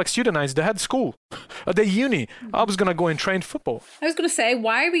life. Like student nights, they had school. At the uni, I was going to go and train football. I was going to say,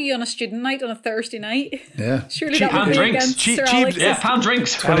 why were you on a student night on a Thursday night? Yeah. Surely that would be against Sir Alex's. Pound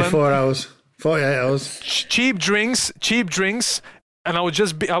drinks. 24 hours. 48 hours. Cheap drinks, and I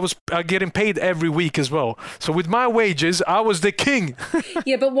was getting paid every week as well. So with my wages, I was the king.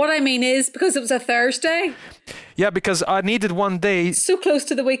 Yeah, but what I mean is, because it was a Thursday. Yeah, because I needed one day. So close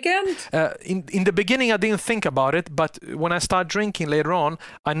to the weekend. In the beginning, I didn't think about it, but when I started drinking later on,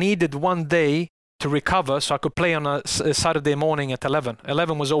 I needed one day to recover so I could play on a Saturday morning at 11.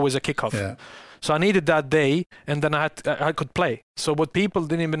 11 was always a kickoff. Yeah. So I needed that day, and then I could play. So what people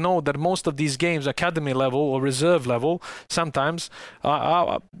didn't even know, that most of these games, academy level or reserve level, sometimes,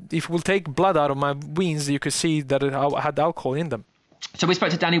 if we'll take blood out of my veins, you could see that I had alcohol in them. So we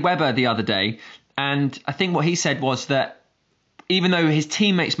spoke to Danny Webber the other day, and I think what he said was that even though his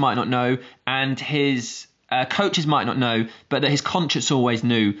teammates might not know and his coaches might not know, but that his conscience always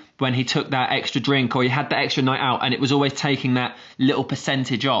knew when he took that extra drink or he had that extra night out, and it was always taking that little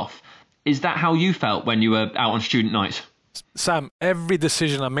percentage off. Is that how you felt when you were out on student nights? Sam, every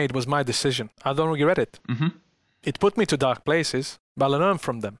decision I made was my decision. I don't regret it. Mm-hmm. It put me to dark places, but I learned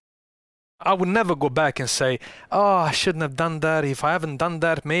from them. I would never go back and say, oh, I shouldn't have done that. If I haven't done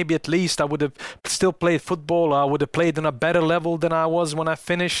that, maybe at least I would have still played football. Or I would have played on a better level than I was when I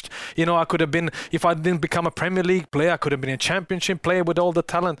finished. I could have been, if I didn't become a Premier League player, I could have been a championship player with all the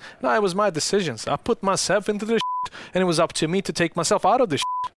talent. No, it was my decisions. I put myself into the shit, and it was up to me to take myself out of the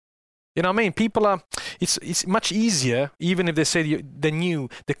shit. You know what I mean? People are, it's much easier, even if they say they knew,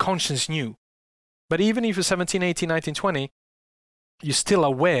 the conscience knew. But even if you're 17, 18, 19, 20, you're still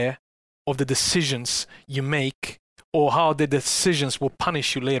aware of the decisions you make or how the decisions will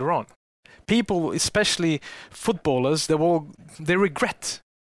punish you later on. People, especially footballers, they regret.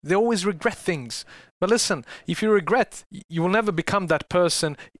 They always regret things. But listen, if you regret, you will never become that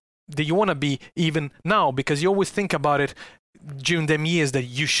person that you want to be even now, because you always think about it during them years that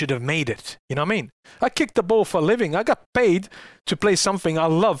you should have made it. You know what I mean? I kicked the ball for a living. I got paid to play something I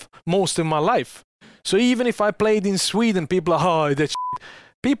love most in my life. So even if I played in Sweden, people are, oh, that shit.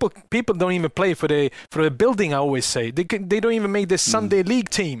 People don't even play for the building, I always say. They don't even make the Sunday league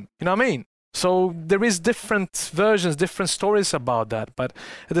team. You know what I mean? So there is different versions, different stories about that. But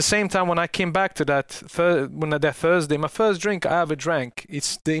at the same time, when I came back to that Thursday, my first drink I ever drank,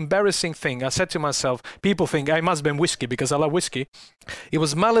 it's the embarrassing thing. I said to myself, people think I must have been whiskey because I love whiskey. It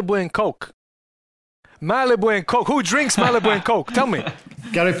was Malibu and Coke. Malibu and Coke. Who drinks Malibu and Coke? Tell me.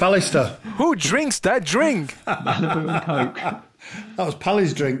 Gary Pallister. Who drinks that drink? Malibu and Coke. That was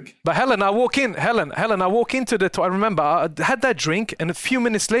Pally's drink. But Helen, I walk into the I remember I had that drink, and a few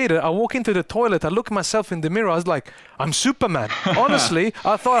minutes later I walk into the toilet, I look at myself in the mirror, I was like, I'm Superman. Honestly,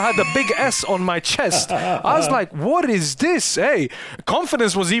 I thought I had a big S on my chest. I was like, what is this? Hey,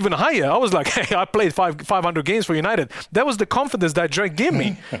 confidence was even higher. I was like, hey, I played 500 games for United. That was the confidence that drink gave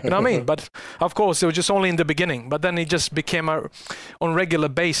me. You know what I mean? But of course, it was just only in the beginning. But then it just became on regular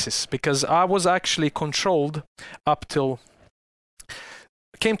basis, because I was actually controlled up till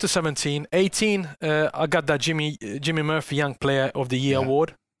came to 17, 18, I got that Jimmy Murphy Young Player of the Year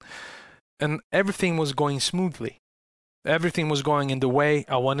award, and everything was going smoothly. Everything was going in the way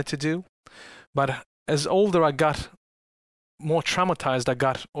I wanted to do. But as older I got, more traumatized I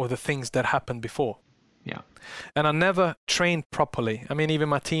got of the things that happened before. Yeah. And I never trained properly. I mean, even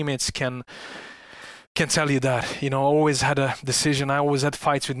my teammates can tell you that. I always had a decision. I always had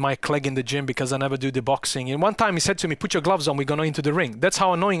fights with Mike Clegg in the gym because I never do the boxing. And one time he said to me, put your gloves on, we're going into the ring. That's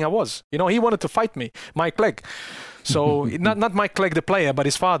how annoying I was. He wanted to fight me, Mike Clegg. So not Mike Clegg the player, but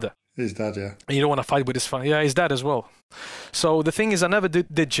his father. His dad, yeah. You don't want to fight with his father. Yeah, his dad as well. So the thing is, I never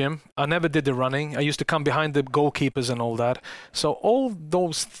did gym. I never did the running. I used to come behind the goalkeepers and all that. So all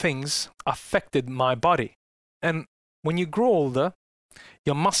those things affected my body. And when you grow older,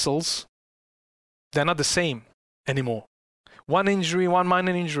 your muscles, they're not the same anymore. One injury, one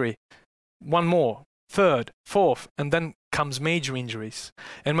minor injury, one more, third, fourth, and then comes major injuries.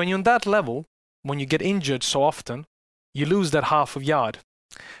 And when you're on that level, when you get injured so often, you lose that half a yard.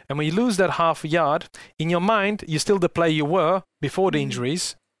 And when you lose that half a yard, in your mind, you're still the player you were before the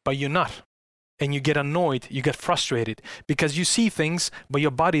injuries, but you're not. And you get annoyed, you get frustrated, because you see things, but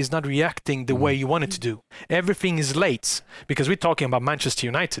your body is not reacting the way you want it to do. Everything is late, because we're talking about Manchester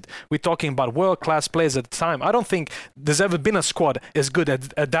United. We're talking about world-class players at the time. I don't think there's ever been a squad as good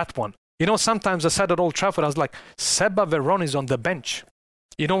at that one. Sometimes I said at Old Trafford, I was like, Seba Veron is on the bench.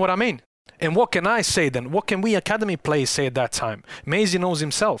 You know what I mean? And what can I say then? What can we academy players say at that time? Maisie knows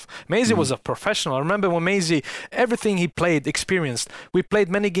himself. Maisie was a professional. I remember when Maisie, everything he played, experienced. We played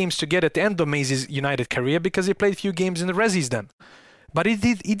many games together at the end of Maisie's United career because he played a few games in the Resis then. But he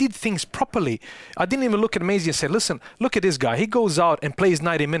did things properly. I didn't even look at Maisie and say, listen, look at this guy. He goes out and plays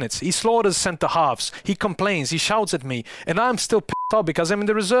 90 minutes. He slaughters centre halves. He complains. He shouts at me. And I'm still pissed off because I'm in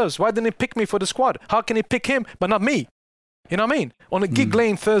the reserves. Why didn't he pick me for the squad? How can he pick him but not me? You know what I mean? On a gig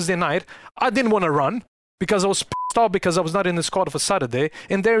lane Thursday night, I didn't want to run because I was pissed off because I was not in the squad for Saturday.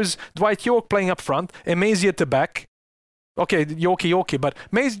 And there's Dwight York playing up front and Maisie at the back. Okay, Yorkie, but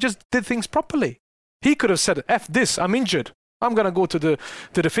Maisie just did things properly. He could have said, F this, I'm injured. I'm going to go to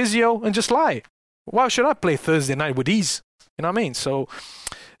the physio and just lie. Why should I play Thursday night with ease? You know what I mean? So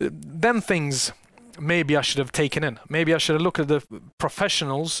them things maybe I should have taken in. Maybe I should have looked at the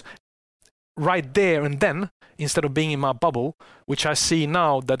professionals right there and then, instead of being in my bubble, which I see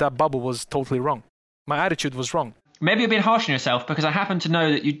now that bubble was totally wrong. My attitude was wrong. Maybe you're being harsh on yourself, because I happen to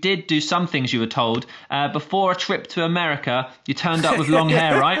know that you did do some things you were told. Before a trip to America, you turned up with long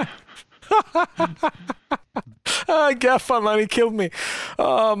hair, right? Gaffan, man, he killed me.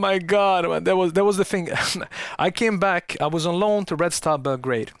 Oh my God, man. That was the thing. I came back, I was on loan to Red Star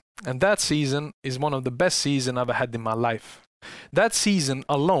Belgrade. And that season is one of the best seasons I've ever had in my life. That season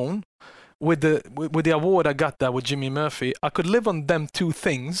alone, with the award I got there with Jimmy Murphy, I could live on them two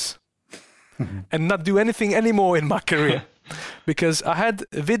things and not do anything anymore in my career. Because I had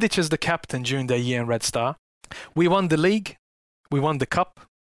Vidic as the captain during the year in Red Star. We won the league, we won the cup,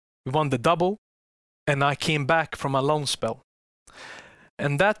 we won the double, and I came back from a loan spell.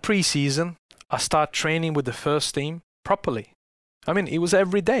 And that pre-season, I started training with the first team properly. I mean, it was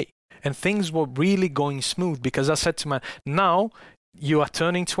every day. And things were really going smooth because I said to my, now you are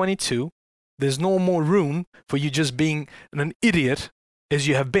turning 22. There's no more room for you just being an idiot as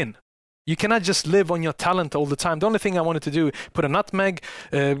you have been. You cannot just live on your talent all the time. The only thing I wanted to do, put a nutmeg,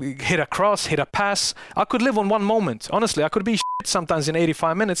 hit a cross, hit a pass. I could live on one moment. Honestly, I could be shit sometimes in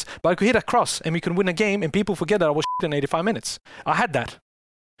 85 minutes, but I could hit a cross and we can win a game and people forget that I was shit in 85 minutes. I had that.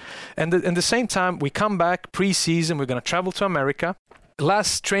 And at the same time, we come back pre-season, we're going to travel to America.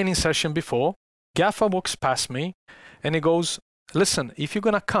 Last training session before, Gaffer walks past me and he goes, listen, if you're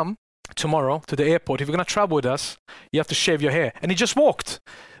going to come tomorrow to the airport, if you're going to travel with us, you have to shave your hair. And he just walked.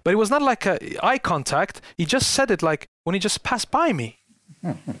 But it was not like eye contact. He just said it like when he just passed by me.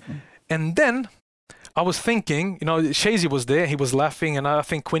 And then I was thinking, you know, Shazy was there. He was laughing, and I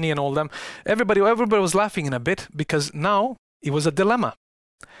think Quinny and all them. Everybody was laughing in a bit because now it was a dilemma.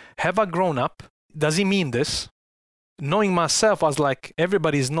 Have I grown up? Does he mean this? Knowing myself, I was like,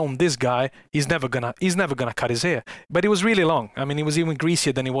 everybody's known this guy. He's never gonna cut his hair. But it was really long. I mean, he was even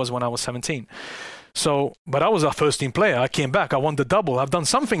greasier than he was when I was 17. So, but I was a first team player. I came back. I won the double. I've done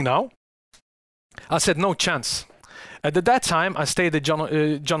something now. I said, no chance. At that time, I stayed at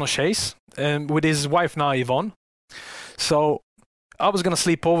John O'Shea's with his wife now, Yvonne. So I was going to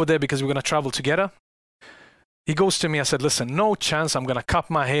sleep over there because we were going to travel together. He goes to me. I said, listen, no chance. I'm going to cut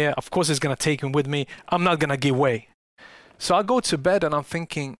my hair. Of course, he's going to take him with me. I'm not going to give way. So I go to bed and I'm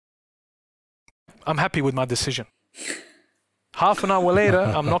thinking, I'm happy with my decision. Half an hour later,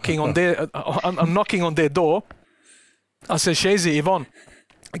 I'm knocking on their door. I say, Shazy, Yvonne,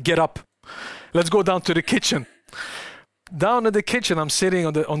 get up. Let's go down to the kitchen. Down in the kitchen, I'm sitting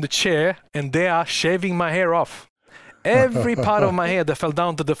on the chair, and they are shaving my hair off. Every part of my hair that fell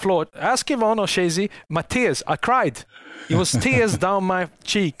down to the floor. Ask Yvonne or Shazy, my tears. I cried. It was tears down my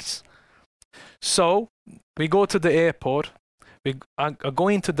cheeks. So we go to the airport. I go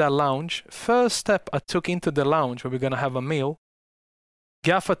into that lounge. First step I took into the lounge where we're going to have a meal.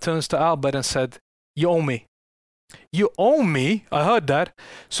 Gaffer turns to Albert and said, you owe me. You owe me? I heard that.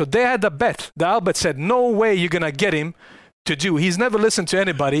 So they had a bet. The Albert said, no way you're going to get him to do. He's never listened to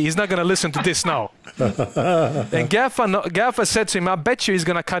anybody. He's not going to listen to this now. And Gaffer said to him, I bet you he's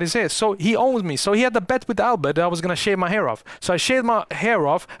going to cut his hair. So he owes me. So he had a bet with Albert that I was going to shave my hair off. So I shaved my hair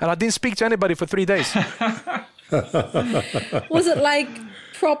off and I didn't speak to anybody for 3 days. Was it like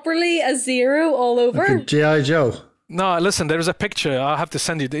properly a zero all over? Like G.I. Joe. No, listen, there is a picture. I have to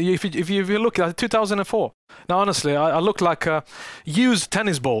send you. If you look at 2004. Now, honestly, I look like a used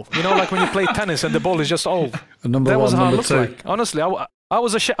tennis ball. You know, like when you play tennis and the ball is just old. That was how I looked like. Honestly, I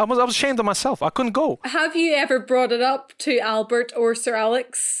was ashamed of myself. I couldn't go. Have you ever brought it up to Albert or Sir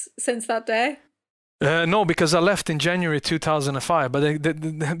Alex since that day? No, because I left in January 2005, but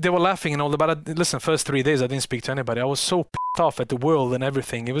they were laughing and all that. But listen, first 3 days I didn't speak to anybody. I was so pissed off at the world and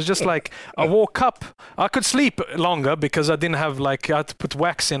everything. It was just like I woke up. I could sleep longer because I didn't have I had to put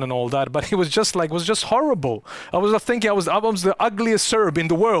wax in and all that. But it was just horrible. I was thinking I was the ugliest Serb in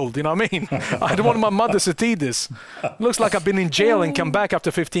the world. You know what I mean? I don't want my mother to see this. Looks like I've been in jail and come back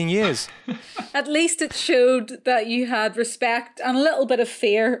after 15 years. At least it showed that you had respect and a little bit of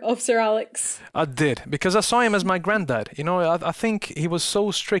fear of Sir Alex. I did. Because I saw him as my granddad. You know, I think he was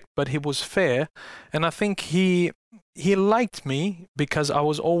so strict, but he was fair. And I think he liked me because I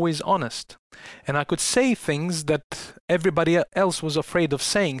was always honest. And I could say things that everybody else was afraid of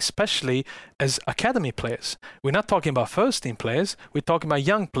saying, especially as academy players. We're not talking about first team players. We're talking about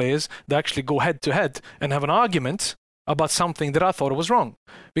young players that actually go head to head and have an argument about something that I thought was wrong.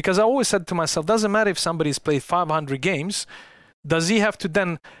 Because I always said to myself, doesn't matter if somebody's played 500 games, does he have to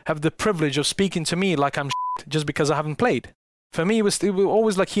then have the privilege of speaking to me like I'm shit just because I haven't played? For me, it was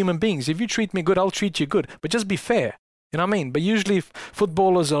always like human beings. If you treat me good, I'll treat you good. But just be fair. You know what I mean? But usually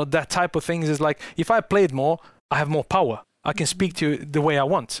footballers or that type of things is like, if I played more, I have more power. I can speak to you the way I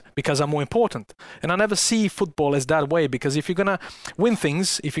want because I'm more important. And I never see football as that way because if you're going to win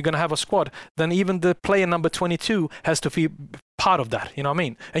things, if you're going to have a squad, then even the player number 22 has to be part of that. You know what I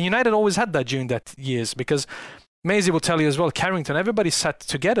mean? And United always had that during that years because Maisie will tell you as well, Carrington, everybody sat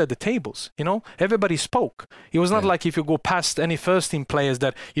together at the tables, you know, everybody spoke. It was not like if you go past any first team players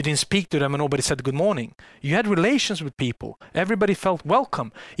that you didn't speak to them and nobody said good morning. You had relations with people. Everybody felt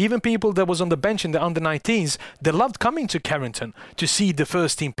welcome. Even people that was on the bench in the under-19s, they loved coming to Carrington to see the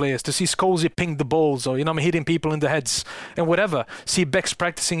first team players, to see Scholesy ping the balls or, you know, hitting people in the heads and whatever. See Bex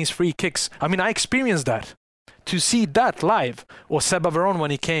practicing his free kicks. I mean, I experienced that. To see that live, or Seba Veron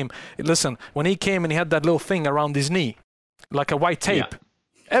when he came. Listen, when he came and he had that little thing around his knee, like a white tape. Yeah.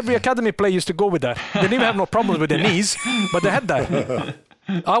 Every academy player used to go with that. They didn't even have no problems with their knees, but they had that.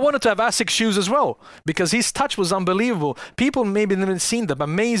 I wanted to have Asics shoes as well, because his touch was unbelievable. People maybe haven't seen that, but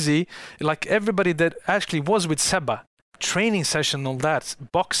Maisie, like everybody that actually was with Seba, training session, all that,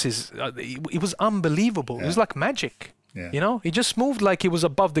 boxes, it was unbelievable. Yeah. It was like magic. Yeah. You know, he just moved like he was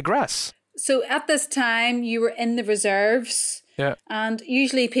above the grass. So at this time, you were in the reserves. Yeah. And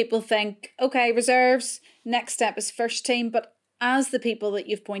usually people think, okay, reserves, next step is first team. But as the people that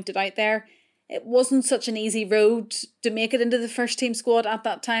you've pointed out there, it wasn't such an easy road to make it into the first team squad at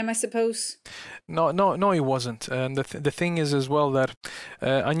that time, I suppose. No, it wasn't. And the thing is as well that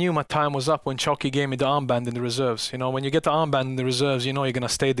I knew my time was up when Chucky gave me the armband in the reserves. You know, when you get the armband in the reserves, you know you're going to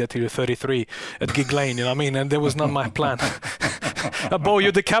stay there till you're 33 at Gig Lane, you know what I mean? And that was not my plan. Bo,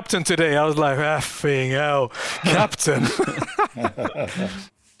 you're the captain today. I was like, effing hell, captain.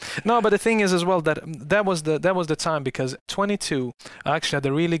 No, but the thing is as well that was the time, because 22, I actually had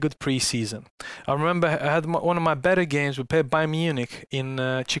a really good preseason. I remember I had one of my better games. We played Bayern Munich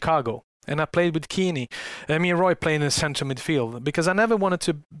in Chicago, and I played with Keeney. Me and Roy playing in the centre midfield, because I never wanted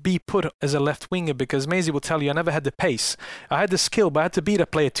to be put as a left winger, because Maisie will tell you I never had the pace. I had the skill, but I had to beat a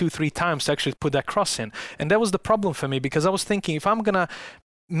player 2-3 times to actually put that cross in. And that was the problem for me, because I was thinking, if I'm going to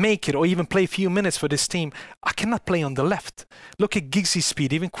make it or even play a few minutes for this team, I cannot play on the left. Look at Giggsy's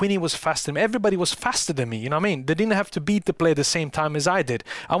speed. Even Quinny was faster than me. Everybody was faster than me, you know what I mean? They didn't have to beat the player at the same time as I did.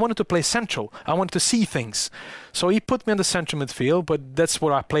 I wanted to play central. I wanted to see things. So he put me on the central midfield, but that's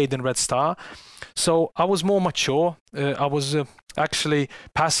where I played in Red Star. So I was more mature. I was actually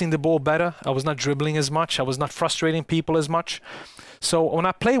passing the ball better. I was not dribbling as much. I was not frustrating people as much. So when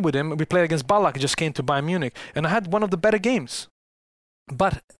I played with him, we played against Ballack, just came to Bayern Munich, and I had one of the better games.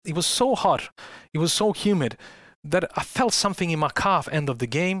 But it was so hot, it was so humid, that I felt something in my calf end of the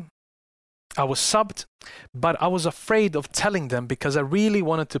game. I was subbed, but I was afraid of telling them, because I really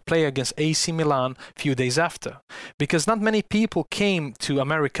wanted to play against AC Milan a few days after. Because not many people came to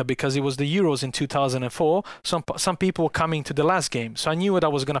America, because it was the Euros in 2004. Some people were coming to the last game, so I knew that I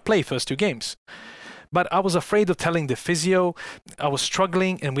was going to play first 2 games. But I was afraid of telling the physio. I was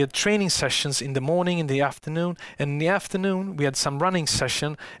struggling, and we had training sessions in the morning, in the afternoon. And in the afternoon, we had some running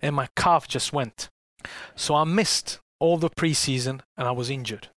session, and my calf just went. So I missed all the preseason, and I was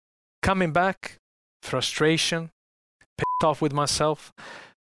injured. Coming back, frustration, pissed off with myself.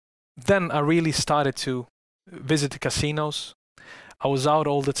 Then I really started to visit the casinos. I was out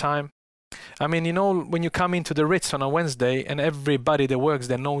all the time. I mean, you know, when you come into the Ritz on a Wednesday and everybody that works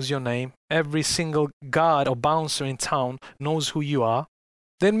there knows your name, every single guard or bouncer in town knows who you are.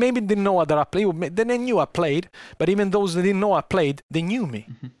 They maybe didn't know that I played. Then they knew I played, but even those that didn't know I played, they knew me.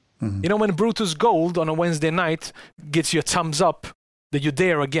 Mm-hmm. Mm-hmm. You know, when Brutus Gold on a Wednesday night gets you a thumbs up that you're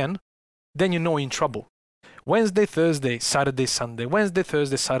there again, then you know you're in trouble. Wednesday, Thursday, Saturday, Sunday. Wednesday,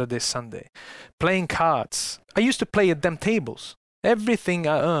 Thursday, Saturday, Sunday. Playing cards. I used to play at them tables. Everything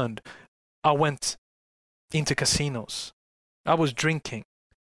I earned, I went into casinos. I was drinking.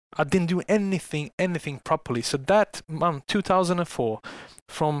 I didn't do anything properly. So that month, 2004,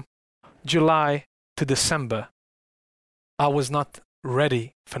 from July to December, I was not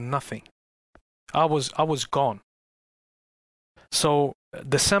ready for nothing. I was gone. So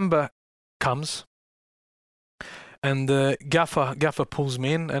December comes, and Gaffer pulls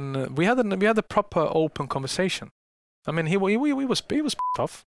me in, and we had a proper open conversation. I mean, he was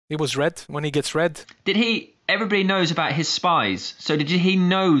tough. He was red. When he gets red. Everybody knows about his spies. So did he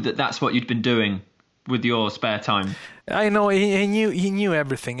know that that's what you'd been doing with your spare time? I know he knew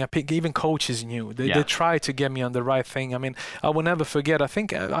everything. Even coaches knew. They tried to get me on the right thing. I mean, I will never forget. I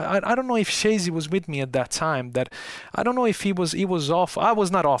think I don't know if Shazy was with me at that time. That I don't know if he was off. I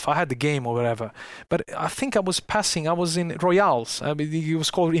was not off. I had the game or whatever. But I think I was passing. I was in Royals. I mean, it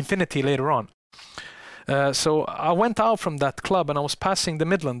was called Infinity later on. So I went out from that club and I was passing the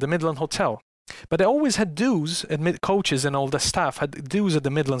Midland Hotel. But they always had dues, coaches and all the staff had dues at the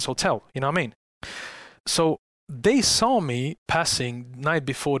Midlands Hotel. You know what I mean? So they saw me passing night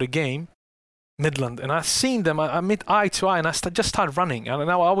before the game, Midland, and I seen them. I met eye to eye, and I just started running. And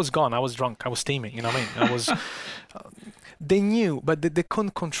now I was gone. I was drunk. I was steaming. You know what I mean? I was. they knew, but they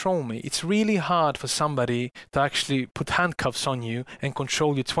couldn't control me. It's really hard for somebody to actually put handcuffs on you and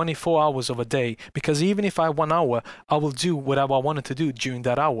control you 24 hours of a day, because even if I have 1 hour, I will do whatever I wanted to do during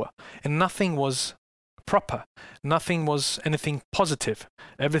that hour. And nothing was proper. Nothing was anything positive.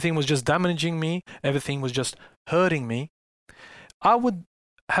 Everything was just damaging me. Everything was just hurting me. I would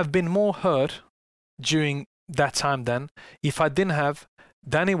have been more hurt during that time then if I didn't have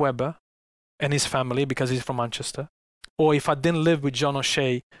Danny Webber and his family, because he's from Manchester, or if I didn't live with John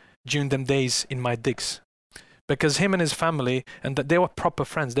O'Shea during them days in my digs. Because him and his family, and that they were proper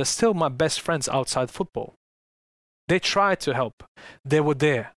friends. They're still my best friends outside football. They tried to help. They were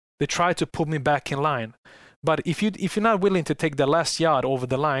there. They tried to put me back in line. But if you're not willing to take the last yard over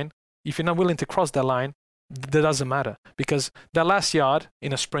the line, if you're not willing to cross the line, that doesn't matter. Because the last yard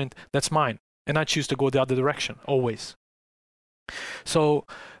in a sprint, that's mine. And I choose to go the other direction, always. So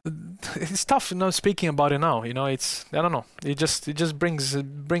it's tough, speaking about it now. It's, I don't know. It just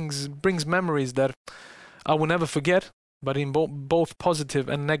brings memories that I will never forget, but in both positive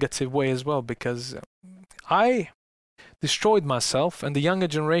and negative way as well, because I destroyed myself, and the younger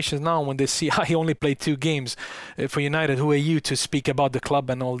generations now, when they see I only played 2 games for United, who are you to speak about the club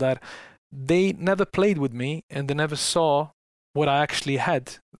and all that, they never played with me, and they never saw what I actually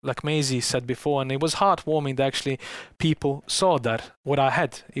had, like Maisie said before, and it was heartwarming that actually people saw that, what I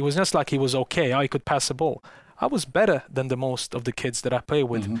had. It was just like he was okay, I could pass a ball. I was better than the most of the kids that I played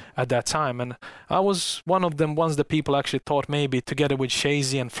with at that time, and I was one of them ones that people actually thought maybe together with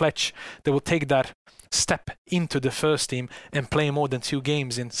Shazy and Fletch, they would take that step into the first team and play more than 2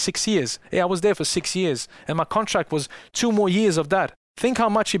 games in 6 years. Yeah, I was there for 6 years, and my contract was 2 more years of that. Think how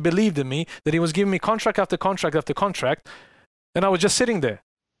much he believed in me, that he was giving me contract after contract after contract, and I was just sitting there,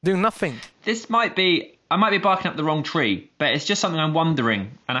 doing nothing. I might be barking up the wrong tree, but it's just something I'm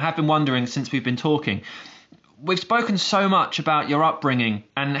wondering, and I have been wondering since we've been talking. We've spoken so much about your upbringing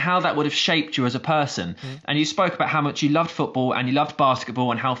and how that would have shaped you as a person. And you spoke about how much you loved football and you loved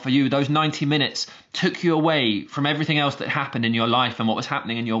basketball, and how for you those 90 minutes took you away from everything else that happened in your life and what was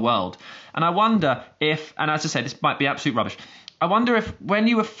happening in your world. And I wonder if, and as I said, this might be absolute rubbish, I wonder if when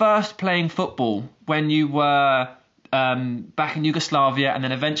you were first playing football, when you were back in Yugoslavia and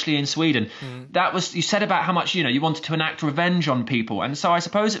then eventually in Sweden, that was, you said about how much you wanted to enact revenge on people, and so I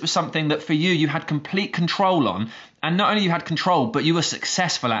suppose it was something that for you had complete control on, and not only you had control but you were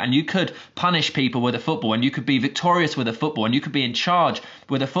successful at, and you could punish people with a football, and you could be victorious with a football, and you could be in charge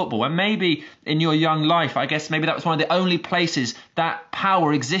with a football. And maybe in your young life, I guess maybe that was one of the only places that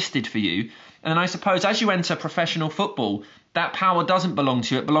power existed for you. And I suppose as you enter professional football, that power doesn't belong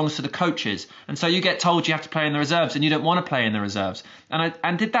to you, it belongs to the coaches. And so you get told you have to play in the reserves and you don't want to play in the reserves.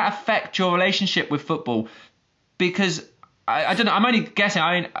 And did that affect your relationship with football? Because I don't know, I'm only guessing.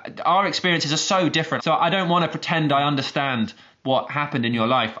 Our experiences are so different. So I don't want to pretend I understand what happened in your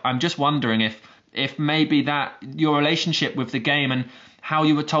life. I'm just wondering if maybe that your relationship with the game and how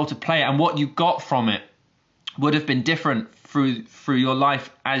you were told to play it and what you got from it would have been different through your life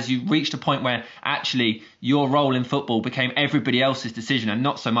as you reached a point where actually your role in football became everybody else's decision and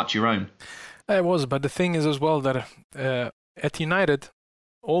not so much your own. It was, but the thing is as well that at United,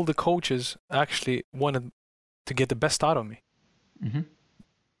 all the coaches actually wanted to get the best out of me.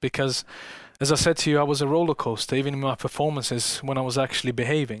 Because, as I said to you, I was a roller coaster, even in my performances when I was actually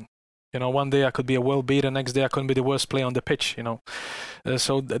behaving. One day I could be a world beater, next day I couldn't be the worst player on the pitch,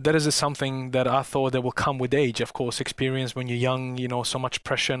 So that is something that I thought that will come with age, of course, experience when you're young, so much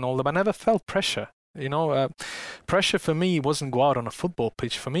pressure and all that. But I never felt pressure, Pressure for me wasn't go out on a football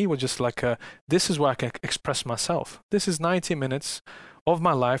pitch. For me, it was just like, this is where I can express myself. This is 90 minutes of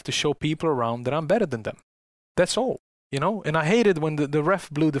my life to show people around that I'm better than them. That's all, And I hated when the ref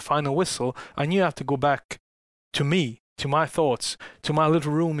blew the final whistle. I knew I had to go back to me, to my thoughts, to my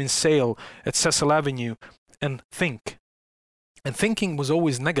little room in Sale at Cecil Avenue and think. And thinking was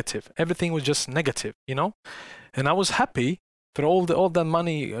always negative. Everything was just negative, And I was happy for all that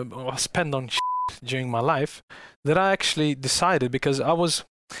money I spent on during my life that I actually decided, because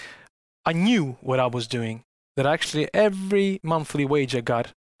I knew what I was doing, that actually every monthly wage I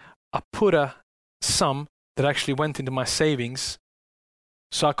got, I put a sum that actually went into my savings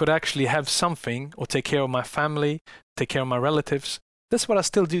so I could actually have something or take care of my family, take care of my relatives. That's what I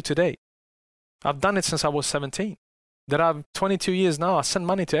still do today. I've done it since I was 17. That I've 22 years now, I send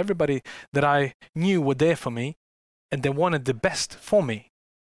money to everybody that I knew were there for me and they wanted the best for me.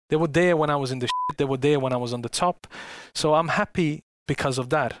 They were there when I was in the shit. They were there when I was on the top. So I'm happy because of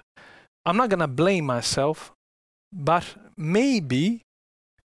that. I'm not going to blame myself, but maybe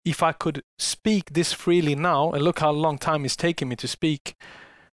if I could speak this freely now, and look how long time it's taken me to speak,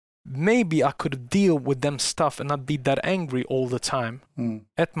 maybe I could deal with them stuff and not be that angry all the time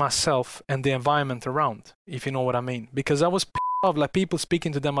at myself and the environment around, if you know what I mean. Because I was off, like people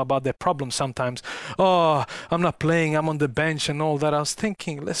speaking to them about their problems sometimes. Oh, I'm not playing, I'm on the bench and all that. I was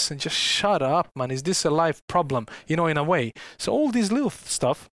thinking, listen, just shut up, man. Is this a life problem? You know, in a way. So all these little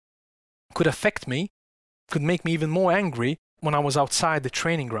stuff could affect me, could make me even more angry when I was outside the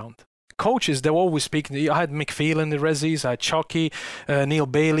training ground. Coaches, they were always speaking. I had McPhail in the Rezzies, I had Chucky, Neil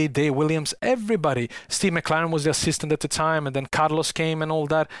Bailey, Dave Williams, everybody. Steve McLaren was the assistant at the time, and then Carlos came and all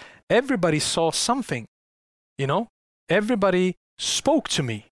that. Everybody saw something, you know? Everybody spoke to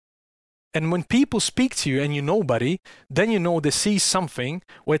me. And when people speak to you and you nobody, then you know they see something,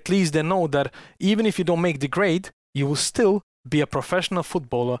 or at least they know that even if you don't make the grade, you will still be a professional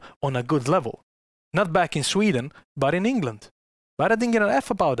footballer on a good level. Not back in Sweden, but in England. But I didn't get an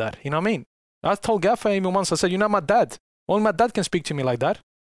F about that, you know what I mean? I told Gaffer even once, I said, you're not my dad. Only my dad can speak to me like that.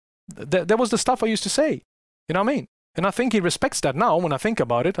 That was the stuff I used to say, you know what I mean? And I think he respects that now when I think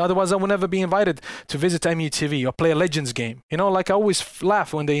about it. Otherwise, I would never be invited to visit MUTV or play a Legends game. You know, like I always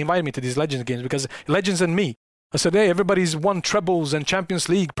laugh when they invite me to these Legends games because Legends and me. I said, hey, everybody's won trebles and Champions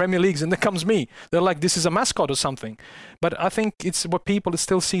League, Premier Leagues, and then comes me. They're like, this is a mascot or something. But I think it's what people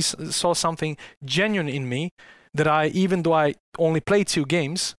still saw something genuine in me, that I, even though I only played 2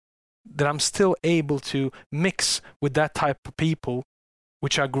 games, that I'm still able to mix with that type of people,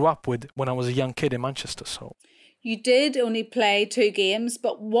 which I grew up with when I was a young kid in Manchester. So you did only play 2 games,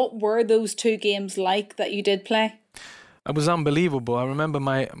 but what were those 2 games like that you did play? It was unbelievable. I remember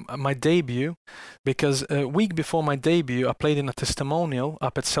my debut, because a week before my debut, I played in a testimonial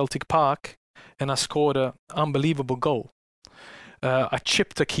up at Celtic Park, and I scored an unbelievable goal. I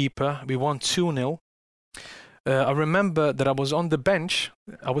chipped the keeper. We won 2-0. I remember that I was on the bench.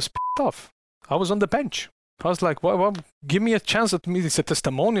 I was pissed off. I was on the bench. I was like, well, give me a chance at me. It's a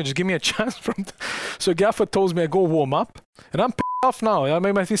testimonial. Just give me a chance. So Gaffer tells me I go warm up. And I'm pissed off now. I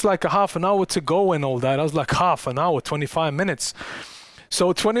mean, it's like a half an hour to go and all that. I was like, half an hour, 25 minutes.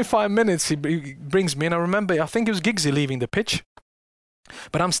 So 25 minutes, he brings me in. I remember, I think it was Giggsy leaving the pitch.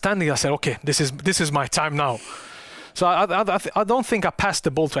 But I'm standing. I said, okay, this is my time now. So I don't think I passed the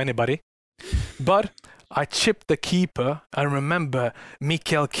ball to anybody. But I chipped the keeper. I remember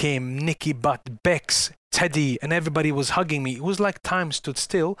Mikael came, Nicky Butt, Bex, Teddy, and everybody was hugging me. It was like time stood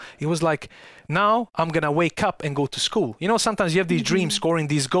still. It was like, now I'm going to wake up and go to school. You know, sometimes you have these dreams, scoring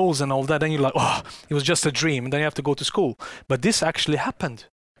these goals and all that, and you're like, oh, it was just a dream, and then you have to go to school. But this actually happened.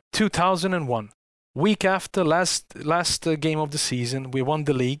 2001. Week after last game of the season, we won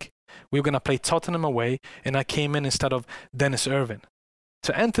the league. We were going to play Tottenham away, and I came in instead of Dennis Irvin.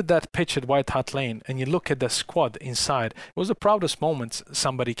 To enter that pitch at White Hart Lane and you look at the squad inside, it was the proudest moment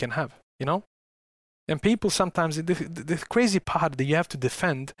somebody can have, you know? And people sometimes, the crazy part that you have to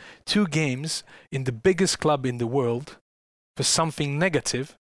defend 2 games in the biggest club in the world for something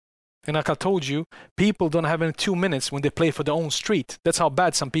negative. And like I told you, people don't have any 2 minutes when they play for their own street. That's how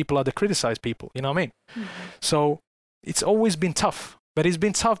bad some people are to criticize people, you know what I mean? Mm-hmm. So it's always been tough. But it's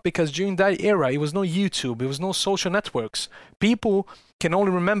been tough because during that era, it was no YouTube, it was no social networks. People can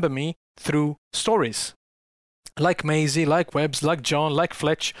only remember me through stories. Like Maisie, like Webbs, like John, like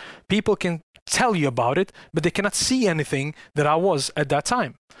Fletch. People can tell you about it, but they cannot see anything that I was at that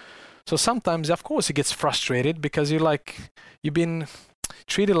time. So sometimes, of course, it gets frustrated because you've been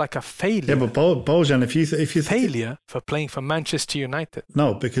treated like a failure. Yeah, but Bojan, if you failure for playing for Manchester United.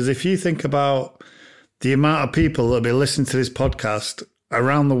 No, because if you think about the amount of people that'll be listening to this podcast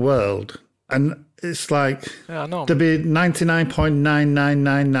around the world, and it's like there'll be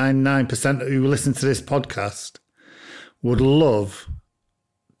 99.99999% who listen to this podcast would love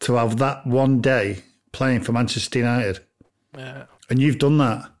to have that one day playing for Manchester United. Yeah. And you've done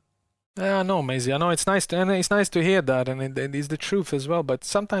that. Yeah, I know, Maisie. I know it's nice to hear that, and it is the truth as well. But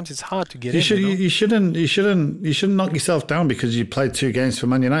sometimes it's hard to get in. You shouldn't knock yourself down because you played 2 games for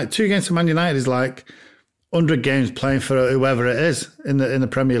Man United. 2 games for Man United is like 100 games playing for whoever it is in the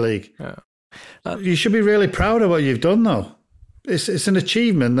Premier League. Yeah. You should be really proud of what you've done, though. It's an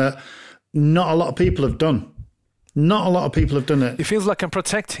achievement that not a lot of people have done. Not a lot of people have done it. It feels like I'm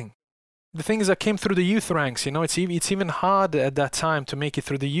protecting. The thing is, I came through the youth ranks. You know, it's even hard at that time to make it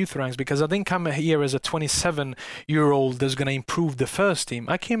through the youth ranks because I didn't come here as a 27-year-old that's going to improve the first team.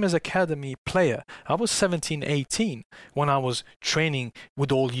 I came as academy player. I was 17, 18 when I was training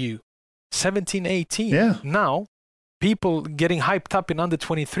with all you. 17, 18. Yeah. Now, people getting hyped up in under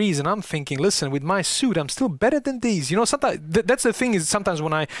 23s, and I'm thinking, listen, with my suit, I'm still better than these. You know, sometimes that's the thing is sometimes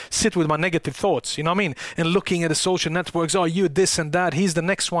when I sit with my negative thoughts, you know what I mean, and looking at the social networks, oh, you this and that, he's the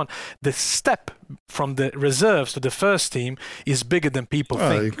next one. The step from the reserves to the first team is bigger than people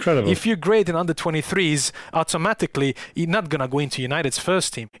think. Incredible. If you're great in under 23s, automatically you're not gonna go into United's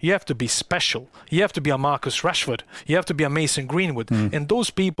first team. You have to be special. You have to be a Marcus Rashford. You have to be a Mason Greenwood. And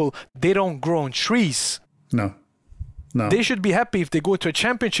those people, they don't grow on trees. No. They should be happy if they go to a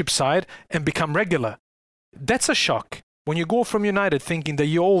championship side and become regular. That's a shock. When you go from United thinking that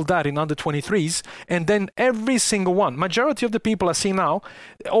you're all that in under 23s, and then every single one, majority of the people I see now,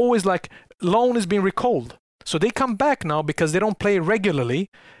 always like loan is being recalled. So they come back now because they don't play regularly.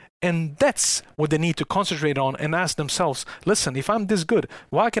 And that's what they need to concentrate on and ask themselves, listen, if I'm this good,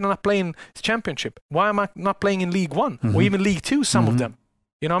 why can I not play in Championship? Why am I not playing in League One or even League Two, some of them?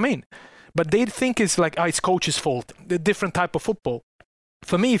 You know what I mean? But they think it's like, it's coach's fault, a different type of football.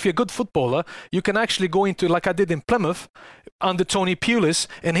 For me, if you're a good footballer, you can actually go into, like I did in Plymouth, under Tony Pulis,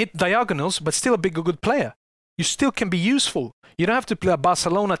 and hit diagonals, but still a good player. You still can be useful. You don't have to play a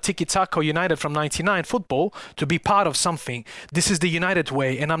Barcelona tiki-taka or United from 99 football to be part of something. This is the United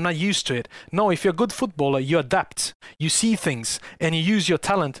way, and I'm not used to it. No, if you're a good footballer, you adapt. You see things, and you use your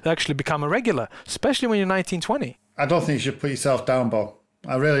talent to actually become a regular, especially when you're 19, 20. I don't think you should put yourself down, Bo.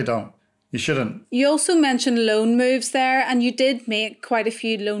 I really don't. You shouldn't. You also mentioned loan moves there, and you did make quite a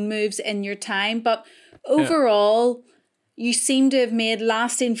few loan moves in your time, but overall, you seem to have made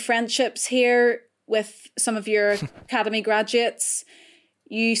lasting friendships here with some of your academy graduates.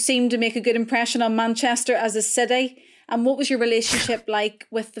 You seem to make a good impression on Manchester as a city. And what was your relationship like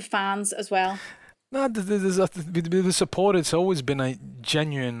with the fans as well? No, with the support, it's always been a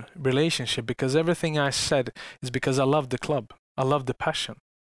genuine relationship because everything I said is because I love the club. I love the passion.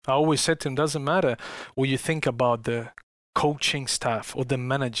 I always said to him, doesn't matter what you think about the coaching staff or the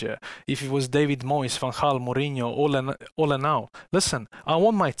manager. If it was David Moyes, Van Gaal, Mourinho, Ole now. Listen, I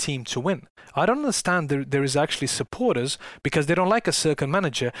want my team to win. I don't understand there is actually supporters because they don't like a certain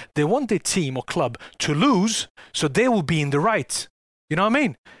manager. They want their team or club to lose so they will be in the right. You know what I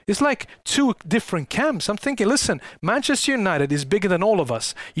mean? It's like two different camps. I'm thinking, listen, Manchester United is bigger than all of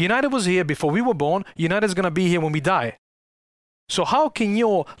us. United was here before we were born. United's going to be here when we die. So how can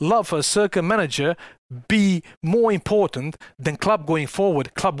your love for a certain manager be more important than club going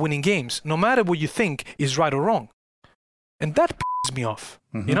forward, club winning games, no matter what you think is right or wrong? And that pisses me off,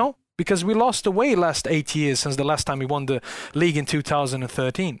 you know, because we lost the way last 8 years since the last time we won the league in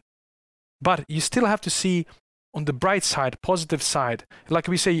 2013. But you still have to see on the bright side, positive side. Like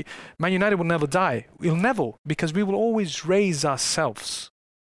we say, Man United will never die. We'll never, because we will always raise ourselves.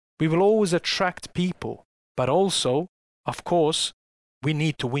 We will always attract people, but also, of course, we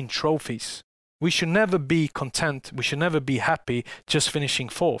need to win trophies. We should never be content. We should never be happy just finishing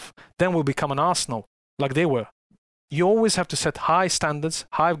fourth. Then we'll become an Arsenal like they were. You always have to set high standards,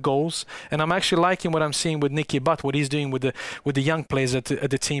 high goals. And I'm actually liking what I'm seeing with Nicky Butt, what he's doing with the young players at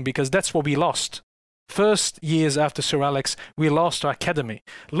the team, because that's what we lost. First years after Sir Alex, we lost our academy.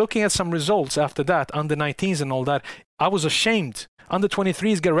 Looking at some results after that, under 19s and all that, I was ashamed. Under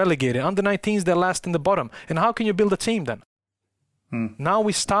 23s get relegated. Under 19s, they're last in the bottom. And how can you build a team then? Now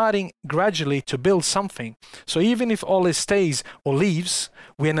we're starting gradually to build something. So even if Ole stays or leaves,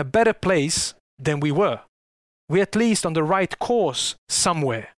 we're in a better place than we were. We're at least on the right course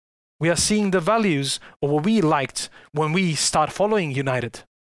somewhere. We are seeing the values of what we liked when we start following United.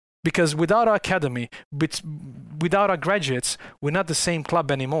 Because without our academy, without our graduates, we're not the same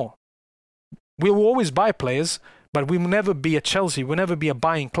club anymore. We will always buy players, but we will never be a Chelsea. We'll never be a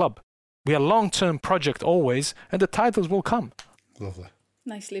buying club. We are a long-term project always, and the titles will come. Lovely.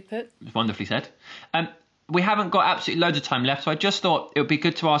 Nicely put. Wonderfully said. We haven't got absolutely loads of time left, so I just thought it would be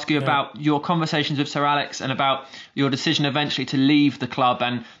good to ask you about your conversations with Sir Alex and about your decision eventually to leave the club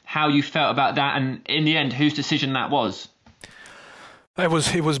and how you felt about that, and in the end, whose decision that was.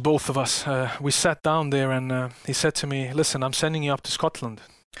 It was both of us. We sat down there and he said to me, listen, I'm sending you up to Scotland.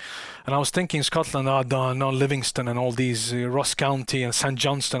 And I was thinking Scotland, no, Livingston and all these, Ross County and St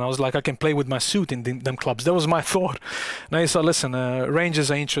Johnstone. I was like, I can play with my suit in them clubs. That was my thought. And he said, listen, Rangers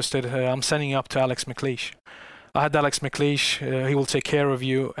are interested. I'm sending you up to Alex McLeish. I had Alex McLeish. He will take care of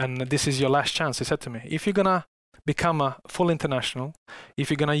you. And this is your last chance, he said to me. If you're going to become a full international, if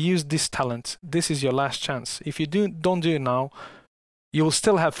you're going to use this talent, this is your last chance. If you don't do it now, you will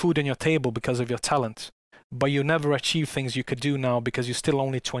still have food on your table because of your talent, but you never achieve things you could do now because you're still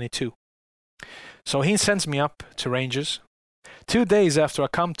only 22. So he sends me up to Rangers. 2 days after I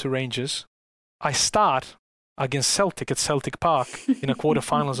come to Rangers, I start against Celtic at Celtic Park in the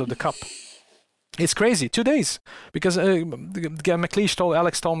quarterfinals of the Cup. It's crazy. 2 days. Because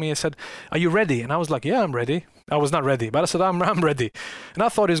Alex told me, he said, "Are you ready?" And I was like, "Yeah, I'm ready." I was not ready, but I said, I'm ready. And I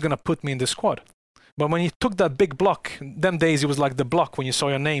thought he was going to put me in the squad. But when he took that big block, them days it was like the block when you saw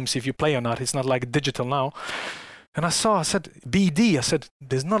your names, if you play or not. It's not like digital now. And I said, BD. I said,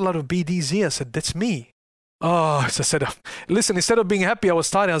 "There's not a lot of BDs here." I said, "That's me." Oh, so I said, listen, instead of being happy I was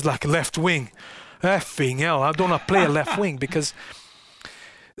starting, I was like, left wing. Effing hell, I don't want to play a left wing because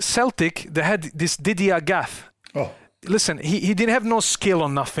Celtic, they had this Didier Gath. Oh. Listen, he didn't have no skill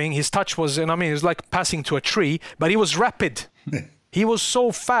on nothing. His touch was, it was like passing to a tree, but he was rapid. He was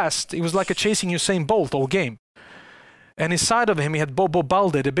so fast. He was like a chasing Usain Bolt all game. And inside of him, he had Bobo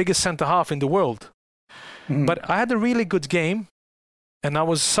Balde, the biggest centre-half in the world. But I had a really good game, and I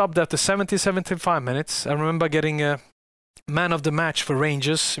was subbed after 75 minutes. I remember getting a man of the match for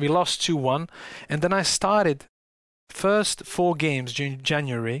Rangers. We lost 2-1. And then I started first 4 games during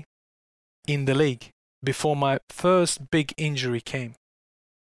January in the league before my first big injury came.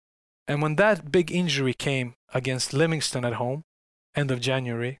 And when that big injury came against Livingston at home, end of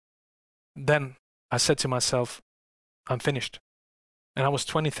January, then I said to myself, I'm finished. And I was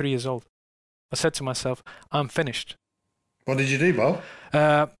 23 years old. I said to myself, I'm finished. What did you do, Bo?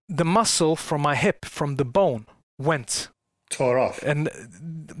 The muscle from my hip, from the bone, went. Tore off. And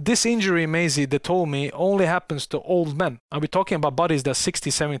this injury, Maisie, they told me, only happens to old men. Are we talking about bodies that are 60,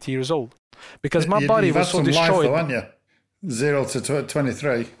 70 years old? Because my body was so destroyed. Life, though, haven't you? 0 to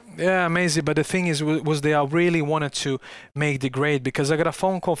 23. Yeah, amazing. But the thing is, was they really wanted to make the grade, because I got a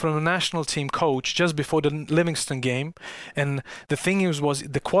phone call from the national team coach just before the Livingston game, and the thing was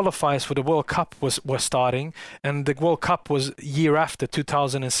the qualifiers for the World Cup were starting, and the World Cup was year after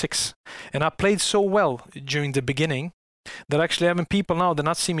 2006, and I played so well during the beginning that actually having people now that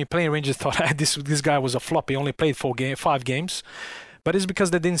not see me playing Rangers thought this guy was a flop. He only played 5 games. But it's because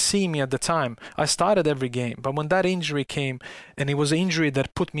they didn't see me at the time. I started every game. But when that injury came, and it was an injury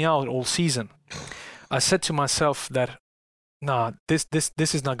that put me out all season, I said to myself that, nah, this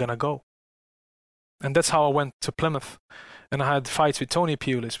is not going to go. And that's how I went to Plymouth. And I had fights with Tony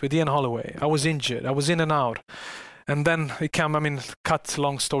Pulis, with Ian Holloway. I was injured. I was in and out. And then it came, cut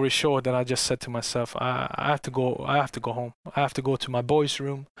long story short, that I just said to myself, I have to go home. I have to go to my boys'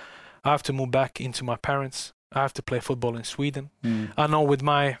 room. I have to move back into my parents. I have to play football in Sweden. I know with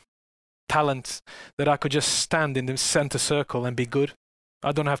my talent that I could just stand in the center circle and be good.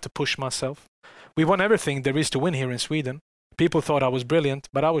 I don't have to push myself. We won everything there is to win here in Sweden. People thought I was brilliant,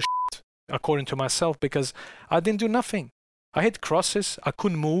 but I was shit, according to myself, because I didn't do nothing. I hit crosses. I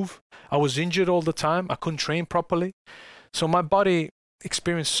couldn't move. I was injured all the time. I couldn't train properly. So my body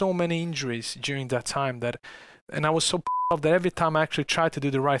experienced so many injuries during that time and I was so off that every time I actually tried to do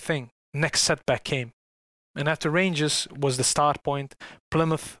the right thing, next setback came. And after Rangers was the start point,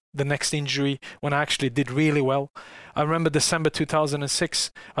 Plymouth, the next injury, when I actually did really well. I remember December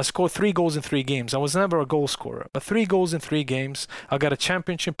 2006, I scored 3 goals in 3 games. I was never a goal scorer, but 3 goals in 3 games. I got a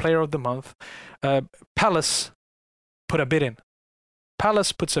Championship Player of the Month. Palace put a bid in.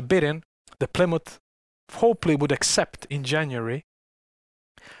 Palace puts a bid in. The Plymouth hopefully would accept in January.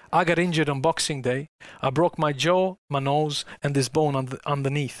 I got injured on Boxing Day. I broke my jaw, my nose, and this bone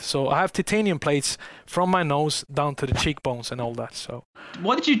underneath. So I have titanium plates from my nose down to the cheekbones and all that. So,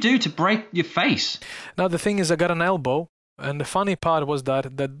 what did you do to break your face? Now the thing is, I got an elbow, and the funny part was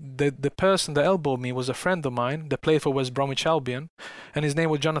that the person that elbowed me was a friend of mine that played for West Bromwich Albion, and his name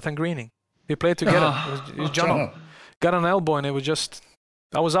was Jonathan Greening. We played together. It was John. Got an elbow, and it was just.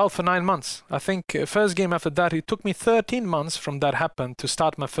 I was out for 9 months. I think first game after that, it took me 13 months from that happened to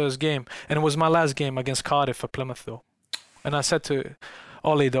start my first game. And it was my last game against Cardiff for Plymouth, though. And I said to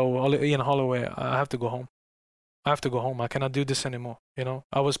Ian Holloway, I have to go home. I have to go home. I cannot do this anymore.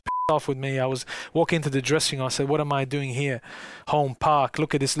 I was pissed off with me. I was walking into the dressing room. I said, what am I doing here? Home Park.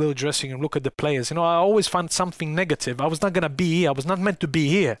 Look at this little dressing room. Look at the players. I always find something negative. I was not going to be here. I was not meant to be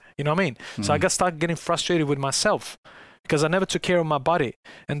here. You know what I mean? So I started getting frustrated with myself, because I never took care of my body.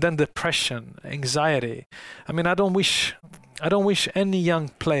 And then depression, anxiety. I don't wish any young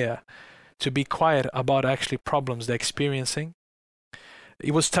player to be quiet about actually problems they're experiencing.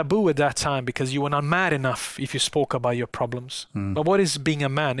 It was taboo at that time because you were not mad enough if you spoke about your problems. But what is being a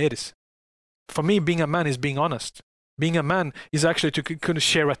man? It is. For me, being a man is being honest. Being a man is actually to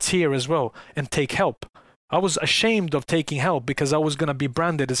share a tear as well and take help. I was ashamed of taking help because I was going to be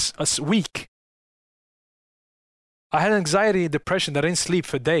branded as weak. I had anxiety and depression that I didn't sleep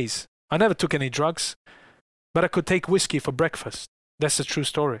for days. I never took any drugs, but I could take whiskey for breakfast. That's the true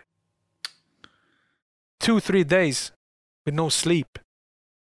story. 2-3 days with no sleep.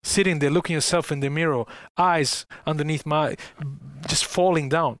 Sitting there looking yourself in the mirror, eyes underneath just falling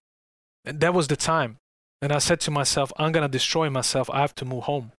down. And that was the time. And I said to myself, I'm going to destroy myself. I have to move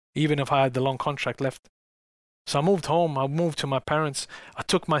home, even if I had the long contract left. So I moved home. I moved to my parents. I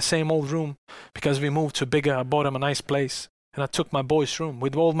took my same old room because we moved to bigger. I bought them a nice place. And I took my boys' room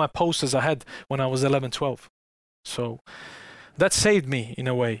with all my posters I had when I was 11, 12. So that saved me in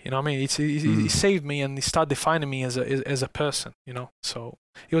a way. You know what I mean? It saved me, and it started defining me as a person, you know. So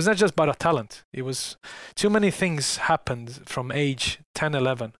it was not just about a talent. It was too many things happened from age 10,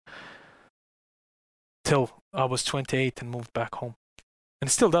 11 till I was 28 and moved back home. And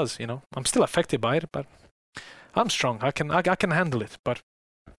it still does, you know. I'm still affected by it, but I'm strong. I can handle it. But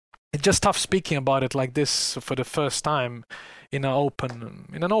it's just tough speaking about it like this for the first time in an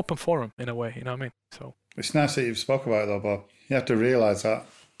open forum in a way. You know what I mean? So it's nice that you've spoke about it though, Bob. You have to realise that.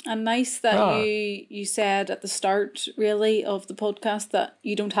 And nice that you said at the start, really, of the podcast that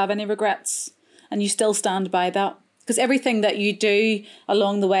you don't have any regrets, and you still stand by that, because everything that you do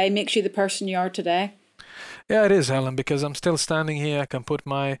along the way makes you the person you are today. Yeah, it is, Helen, because I'm still standing here. I can put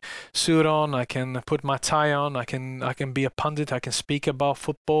my suit on. I can put my tie on. I can be a pundit. I can speak about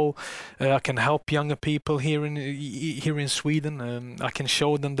football. I can help younger people here in Sweden. I can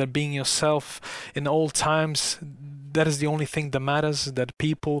show them that being yourself in all times, that is the only thing that matters, that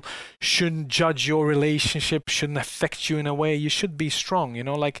people shouldn't judge your relationship, shouldn't affect you in a way. You should be strong, you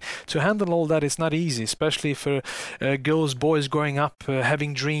know, like to handle all that is not easy, especially for girls, boys growing up,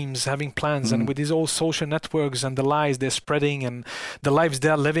 having dreams, having plans, and with these old social networks and the lies they're spreading and the lives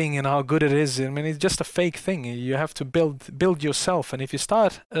they're living and how good it is. I mean, it's just a fake thing. You have to build yourself. And if you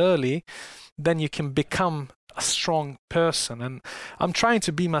start early, then you can become a strong person. And I'm trying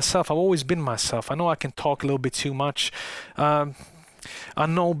to be myself. I've always been myself. I know I can talk a little bit too much. I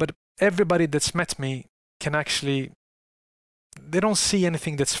know, but everybody that's met me can actually, they don't see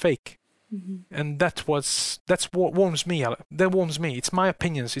anything that's fake. And that's what warms me. That warms me. It's my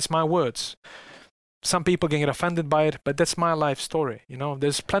opinions. It's my words. Some people can get offended by it, but that's my life story. You know,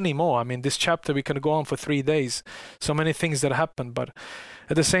 there's plenty more. I mean, this chapter, we can go on for 3 days. So many things that happen. But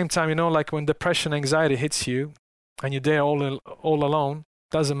at the same time, you know, like when depression, anxiety hits you and you're there all alone,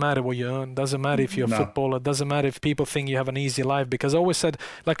 doesn't matter what you earn, doesn't matter if you're a footballer, doesn't matter if people think you have an easy life. Because I always said,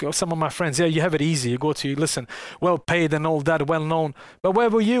 like some of my friends, yeah, you have it easy. You go to, listen, well paid and all that, well known. But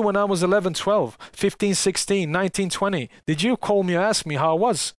where were you when I was 11, 12, 15, 16, 19, 20? Did you call me or ask me how I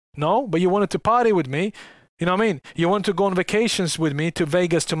was? No, but you wanted to party with me. You know what I mean? You wanted to go on vacations with me to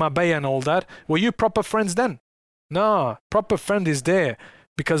Vegas, to Marbella and all that. Were you proper friends then? No, proper friend is there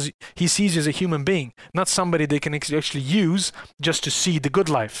because he sees you as a human being, not somebody they can actually use just to see the good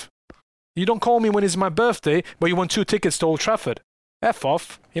life. You don't call me when it's my birthday, but you want 2 tickets to Old Trafford. F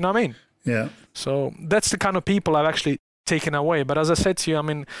off. You know what I mean? Yeah. So that's the kind of people I've actually taken away. But as I said to you, I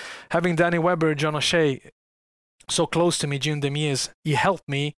mean, having Danny Webber, John O'Shea so close to me during them years, he helped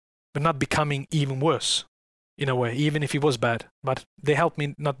me but not becoming even worse in a way, even if he was bad. But they helped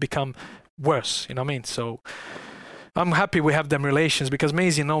me not become worse, you know what I mean? So I'm happy we have them relations because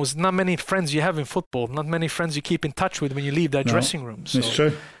Maisie knows not many friends you have in football, not many friends you keep in touch with when you leave that dressing room. So, it's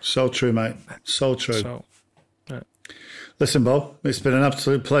true. So true, mate. So true. So, yeah. Listen, Bo, it's been an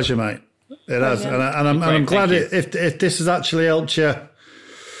absolute pleasure, mate. It has. And I'm glad if this has actually helped you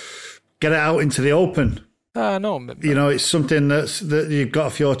get it out into the open. No, you know, it's something that you've got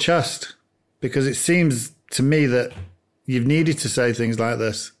off your chest, because it seems to me that you've needed to say things like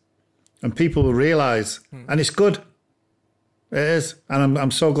this, and people will realise, and it's good. It is, and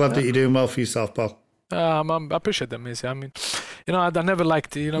I'm so glad that you're doing well for yourself, Paul. I appreciate that, Maisie. I mean, you know, I never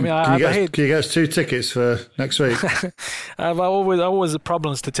liked, you know, I mean, can you get us 2 tickets for next week? I've always had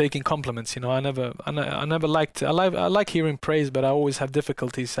problems to taking compliments. You know, I never liked. I like hearing praise, but I always have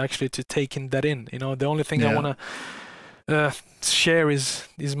difficulties actually to taking that in. You know, the only thing I want to share is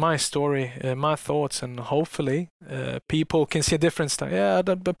my story, my thoughts, and hopefully people can see a different side. Yeah,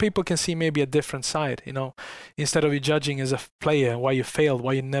 but people can see maybe a different side. You know, instead of you judging as a player why you failed,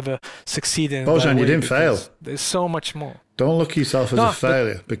 why you never succeeded. Bojan, you didn't fail. There's so much more. Don't look at yourself as a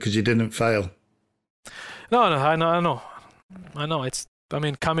failure because you didn't fail. No, I know. It's, I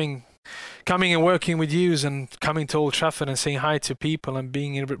mean, coming and working with you and coming to Old Trafford and saying hi to people and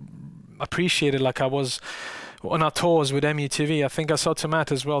being appreciated like I was on our tours with MUTV. I think I saw to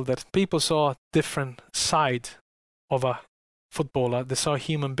Matt as well that people saw a different side of a footballer. They saw a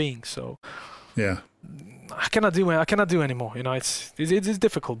human being. So yeah, I cannot do anymore. You know, it's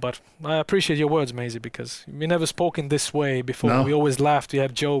difficult, but I appreciate your words, Maisie, because we never spoken this way before. No. We always laughed. We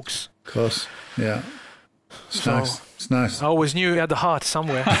had jokes. Of course, yeah. It's nice. It's nice. I always knew you had the heart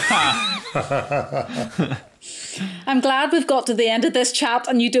somewhere. I'm glad we've got to the end of this chat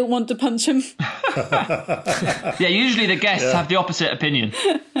and you don't want to punch him. Yeah, usually the guests have the opposite opinion.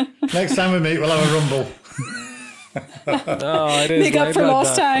 Next time we meet, we'll have a rumble. Oh, it is Make up for like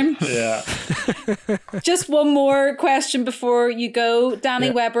lost that. time. Yeah. Just one more question before you go. Danny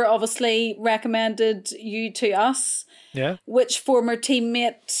Yeah. Webber obviously recommended you to us. Yeah. Which former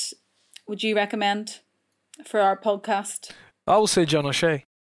teammate would you recommend for our podcast? I will say John O'Shea,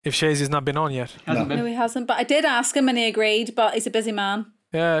 if Shazy's not been on yet. Hasn't No, been. he hasn't. But I did ask him and he agreed, but he's a busy man.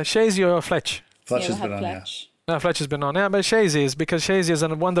 Yeah, Shazy or Fletch. Fletch Yeah, has we'll been have on, yeah. Fletch. No, Fletch has been on. Yeah, but Shazy is, because Shazy is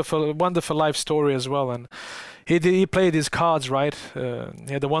a wonderful life story as well. And he played his cards right.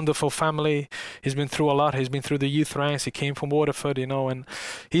 He had a wonderful family. He's been through a lot. He's been through the youth ranks. He came from Waterford, and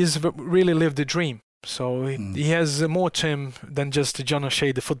he's really lived the dream. So he has more to him than just John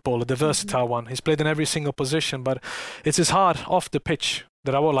O'Shea, the footballer, the versatile one. He's played in every single position, but it's his heart off the pitch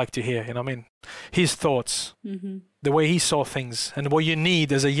that I would like to hear. His thoughts, the way he saw things, and what you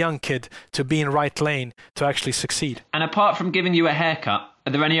need as a young kid to be in right lane to actually succeed. And apart from giving you a haircut,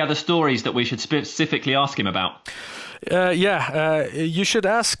 are there any other stories that we should specifically ask him about? You should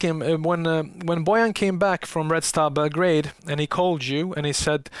ask him when Bojan came back from Red Star Belgrade and he called you and he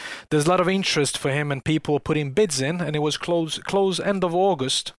said there's a lot of interest for him and people putting bids in, and it was close end of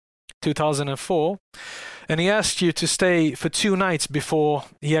August 2004, and he asked you to stay for 2 nights before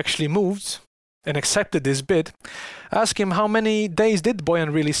he actually moved and accepted this bid. Ask him how many days did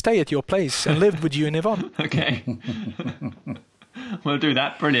Bojan really stay at your place and lived with you and Yvonne. Okay. We'll do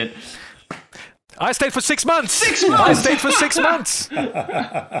that. Brilliant. I stayed for 6 months. 6 months? I stayed for 6 months.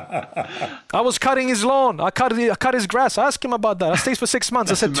 I was cutting his lawn. I cut his grass. I asked him about that. I stayed for 6 months.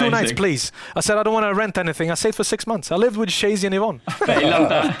 That's I said 2 nights, amazing. please. I said I don't want to rent anything. I stayed for 6 months. I lived with Shazy and Yvonne. Bet you love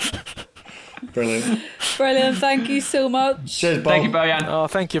that. Brilliant. Brilliant. Thank you so much. Cheers, Bob. Thank you, Bojan. Oh,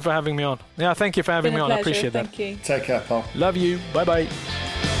 thank you for having me on. Yeah, thank you for having Been me a on. pleasure. I appreciate that. Thank you. Take care, Paul. Love you. Bye-bye.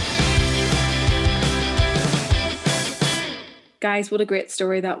 Guys, what a great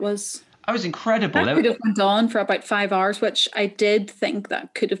story that was. That was incredible. That could have went on for about 5 hours, which I did think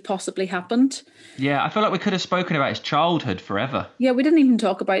that could have possibly happened. Yeah, I feel like we could have spoken about his childhood forever. Yeah, we didn't even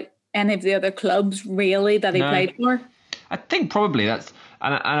talk about any of the other clubs really that he No. played for. I think probably that's,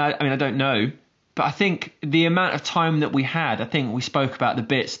 and I don't know, but I think the amount of time that we had, I think we spoke about the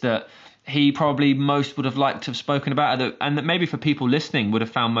bits that he probably most would have liked to have spoken about, and that maybe for people listening would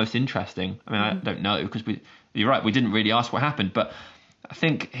have found most interesting. I mean, I don't know, because you're right, we didn't really ask what happened, but I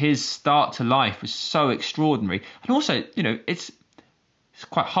think his start to life was so extraordinary. And also, it's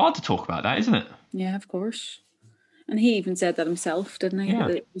quite hard to talk about that, isn't it? Yeah, of course. And he even said that himself, didn't he? Yeah.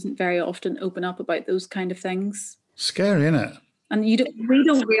 That it doesn't very often open up about those kind of things. Scary, isn't it? And we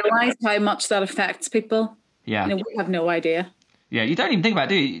don't realise how much that affects people. Yeah. We have no idea. Yeah, you don't even think about it,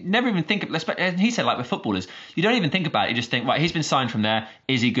 do you? You never even think of, and he said, like with footballers, you don't even think about it. You just think, right, he's been signed from there.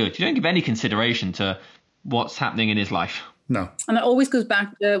 Is he good? You don't give any consideration to what's happening in his life. No. And it always goes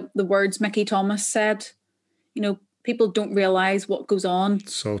back to the words Mickey Thomas said. People don't realise what goes on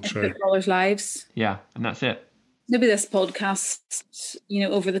So in true. footballers' lives. Yeah, and that's it. Maybe this podcast,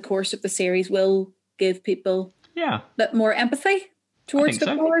 over the course of the series will give people Yeah. a bit more empathy towards think so.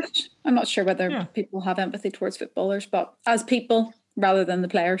 footballers. I'm not sure whether Yeah. people have empathy towards footballers, but as people rather than the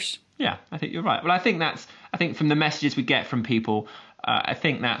players. Yeah, I think you're right. Well, I think from the messages we get from people, I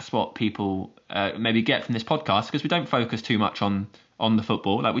think that's what people maybe get from this podcast, because we don't focus too much on the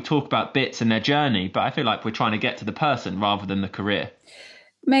football. Like, we talk about bits and their journey, but I feel like we're trying to get to the person rather than the career.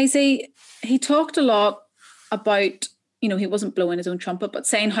 Maisie, he talked a lot about, he wasn't blowing his own trumpet, but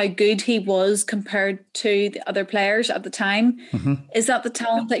saying how good he was compared to the other players at the time. Mm-hmm. Is that the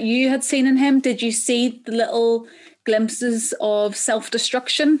talent that you had seen in him? Did you see the little glimpses of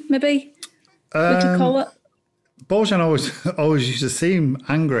self-destruction, maybe? Would you call it? Bojan always used to seem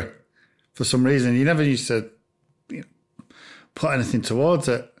angry for some reason. He never used to put anything towards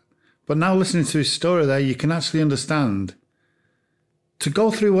it. But now listening to his story there, you can actually understand. To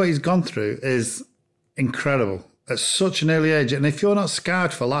go through what he's gone through is incredible at such an early age. And if you're not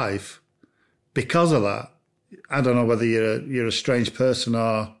scarred for life because of that, I don't know whether you're a strange person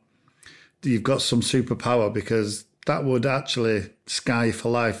or you've got some superpower, because that would actually scar you for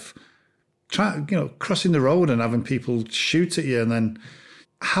life. Crossing the road and having people shoot at you, and then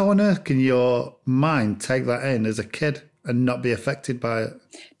how on earth can your mind take that in as a kid and not be affected by it?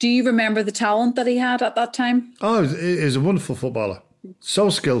 Do you remember the talent that he had at that time? Oh, he was a wonderful footballer, so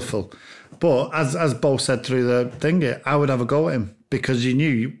skillful. But as Bo said through the thing, I would have a go at him, because you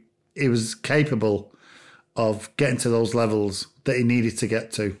knew he was capable of getting to those levels that he needed to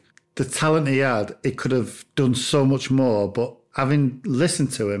get to. The talent he had, he could have done so much more. But having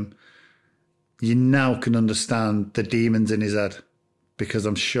listened to him, you now can understand the demons in his head, because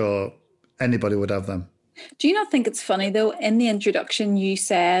I'm sure anybody would have them. Do you not think it's funny, though? In the introduction, you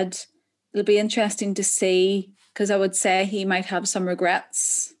said it'll be interesting to see, because I would say he might have some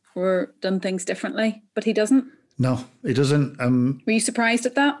regrets or done things differently, but he doesn't. No, he doesn't. Were you surprised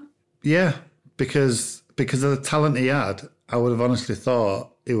at that? Yeah, because of the talent he had, I would have honestly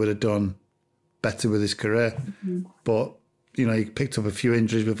thought he would have done better with his career. Mm-hmm. But, you know, he picked up a few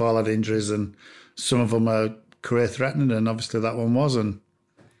injuries. We've all had injuries, and some of them are career-threatening, and obviously that one was. And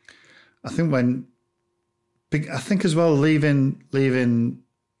I think as well, leaving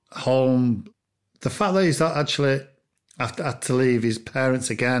home, the fact that he's actually had to leave his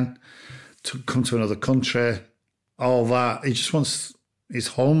parents again to come to another country, all that, he just wants his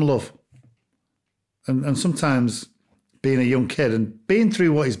home love. And sometimes being a young kid and being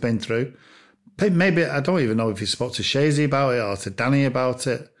through what he's been through, maybe, I don't even know if he spoke to Shazy about it or to Danny about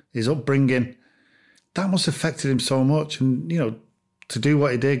it, his upbringing, that must have affected him so much. And, you know, to do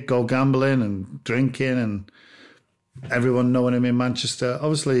what he did, go gambling and drinking and everyone knowing him in Manchester,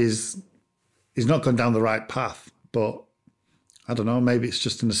 obviously he's not gone down the right path. But I don't know, maybe it's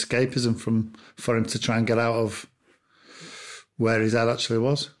just an escapism for him to try and get out of where his dad actually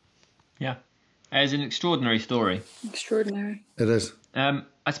was. Yeah. It's an extraordinary story. Extraordinary. It is. I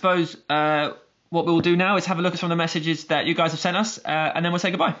suppose what we'll do now is have a look at some of the messages that you guys have sent us, and then we'll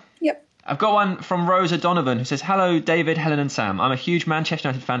say goodbye. Yep. I've got one from Rosa Donovan who says, "Hello, David, Helen and Sam. I'm a huge Manchester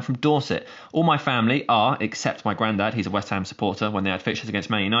United fan from Dorset. All my family are, except my granddad. He's a West Ham supporter. When they had fixtures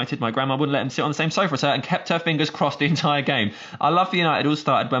against Man United, my grandma wouldn't let him sit on the same sofa as her and kept her fingers crossed the entire game. I love for United all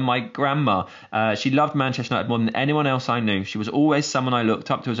started when my grandma, she loved Manchester United more than anyone else I knew. She was always someone I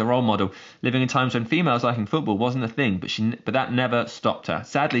looked up to as a role model, living in times when females liking football wasn't a thing, but that never stopped her.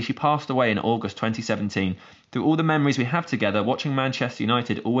 Sadly, she passed away in August 2017. Through all the memories we have together, watching Manchester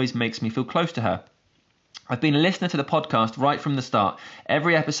United always makes me feel close to her. I've been a listener to the podcast right from the start.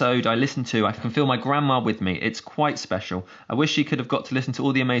 Every episode I listen to, I can feel my grandma with me. It's quite special. I wish she could have got to listen to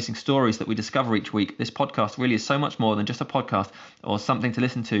all the amazing stories that we discover each week. This podcast really is so much more than just a podcast or something to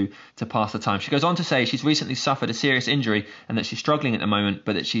listen to pass the time." She goes on to say she's recently suffered a serious injury and that she's struggling at the moment,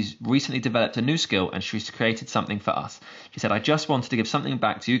 but that she's recently developed a new skill and she's created something for us. She said, "I just wanted to give something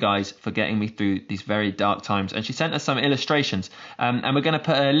back to you guys for getting me through these very dark times." And she sent us some illustrations. And we're going to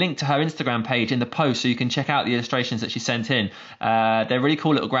put a link to her Instagram page in the post so you can check out the illustrations that she sent in. They're really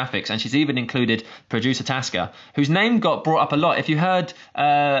cool little graphics, and she's even included producer Tasker, whose name got brought up a lot. If you heard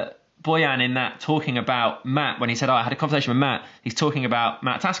Bojan in that talking about Matt, when he said, I had a conversation with Matt, he's talking about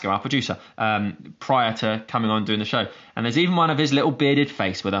Matt Tasker, our producer, prior to coming on doing the show. And there's even one of his little bearded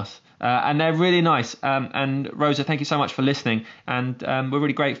face with us. And they're really nice. And Rosa, thank you so much for listening. And we're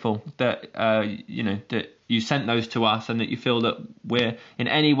really grateful that that you sent those to us and that you feel that we're in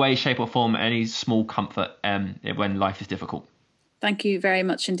any way, shape or form any small comfort when life is difficult. Thank you very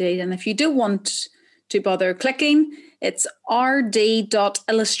much indeed. And if you do want to bother clicking, it's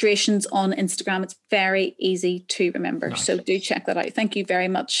rd.illustrations on Instagram. It's very easy to remember. Nice. So do check that out. Thank you very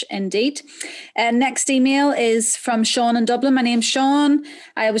much indeed. Next email is from Sean in Dublin. My name's Sean.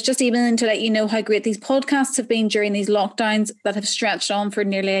 I was just emailing to let you know how great these podcasts have been during these lockdowns that have stretched on for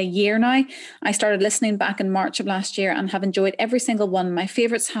nearly a year now. I started listening back in March of last year and have enjoyed every single one. My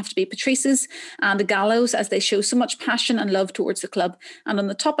favourites have to be Patrice's and Gallows, as they show so much passion and love towards the club. And on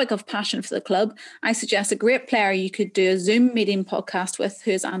the topic of passion for the club, I suggest a great player you could do a Zoom meeting podcast with,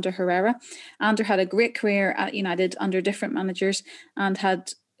 who is Ander Herrera. Ander had a great career at United under different managers and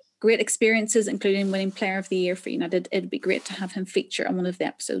had great experiences, including winning Player of the Year for United. It'd be great to have him feature on one of the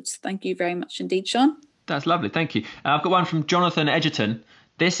episodes. Thank you very much indeed, Sean. That's lovely. Thank you. I've got one from Jonathan Edgerton.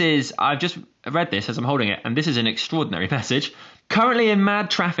 I've just read this as I'm holding it, and this is an extraordinary message. Currently in mad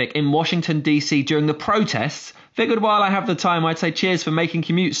traffic in Washington, D.C. during the protests. Figured while I have the time, I'd say cheers for making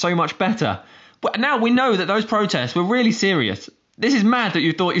commute so much better. But now we know that those protests were really serious. This is mad that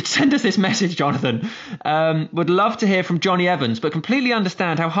you thought you'd send us this message, Jonathan. Would love to hear from Johnny Evans, but completely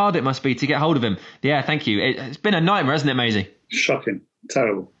understand how hard it must be to get hold of him. Yeah, thank you. It's been a nightmare, hasn't it, Maisie? Shocking.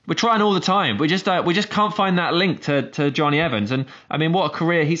 Terrible. We're trying all the time. We just can't find that link to Johnny Evans. And I mean, what a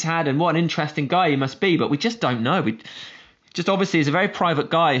career he's had and what an interesting guy he must be. But we just don't know. We just obviously is a very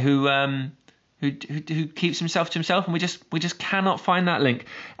private guy who keeps himself to himself, and we just cannot find that link.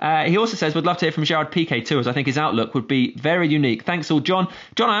 He also says would love to hear from Gerard Piqué too, as I think his outlook would be very unique. Thanks all, John.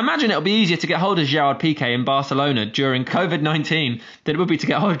 John, I imagine it'll be easier to get hold of Gerard Piqué in Barcelona during COVID-19 than it would be to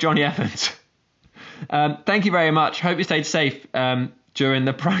get hold of Johnny Evans. Thank you very much. Hope you stayed safe during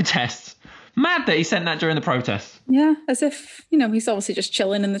the protests. Mad that he sent that during the protests. Yeah, as if, he's obviously just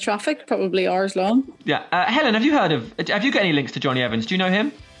chilling in the traffic, probably hours long. Yeah. Helen, have you got any links to Johnny Evans? Do you know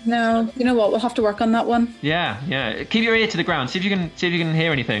him? No, you know what? We'll have to work on that one. Yeah. Keep your ear to the ground. See if you can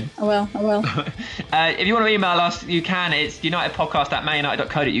hear anything. I will. If you want to email us, you can. It's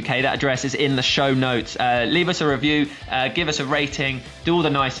unitedpodcast@manunited.co.uk. That address is in the show notes. Leave us a review, give us a rating, do all the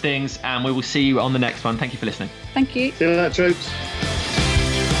nice things, and we will see you on the next one. Thank you for listening. Thank you. See you later, troops.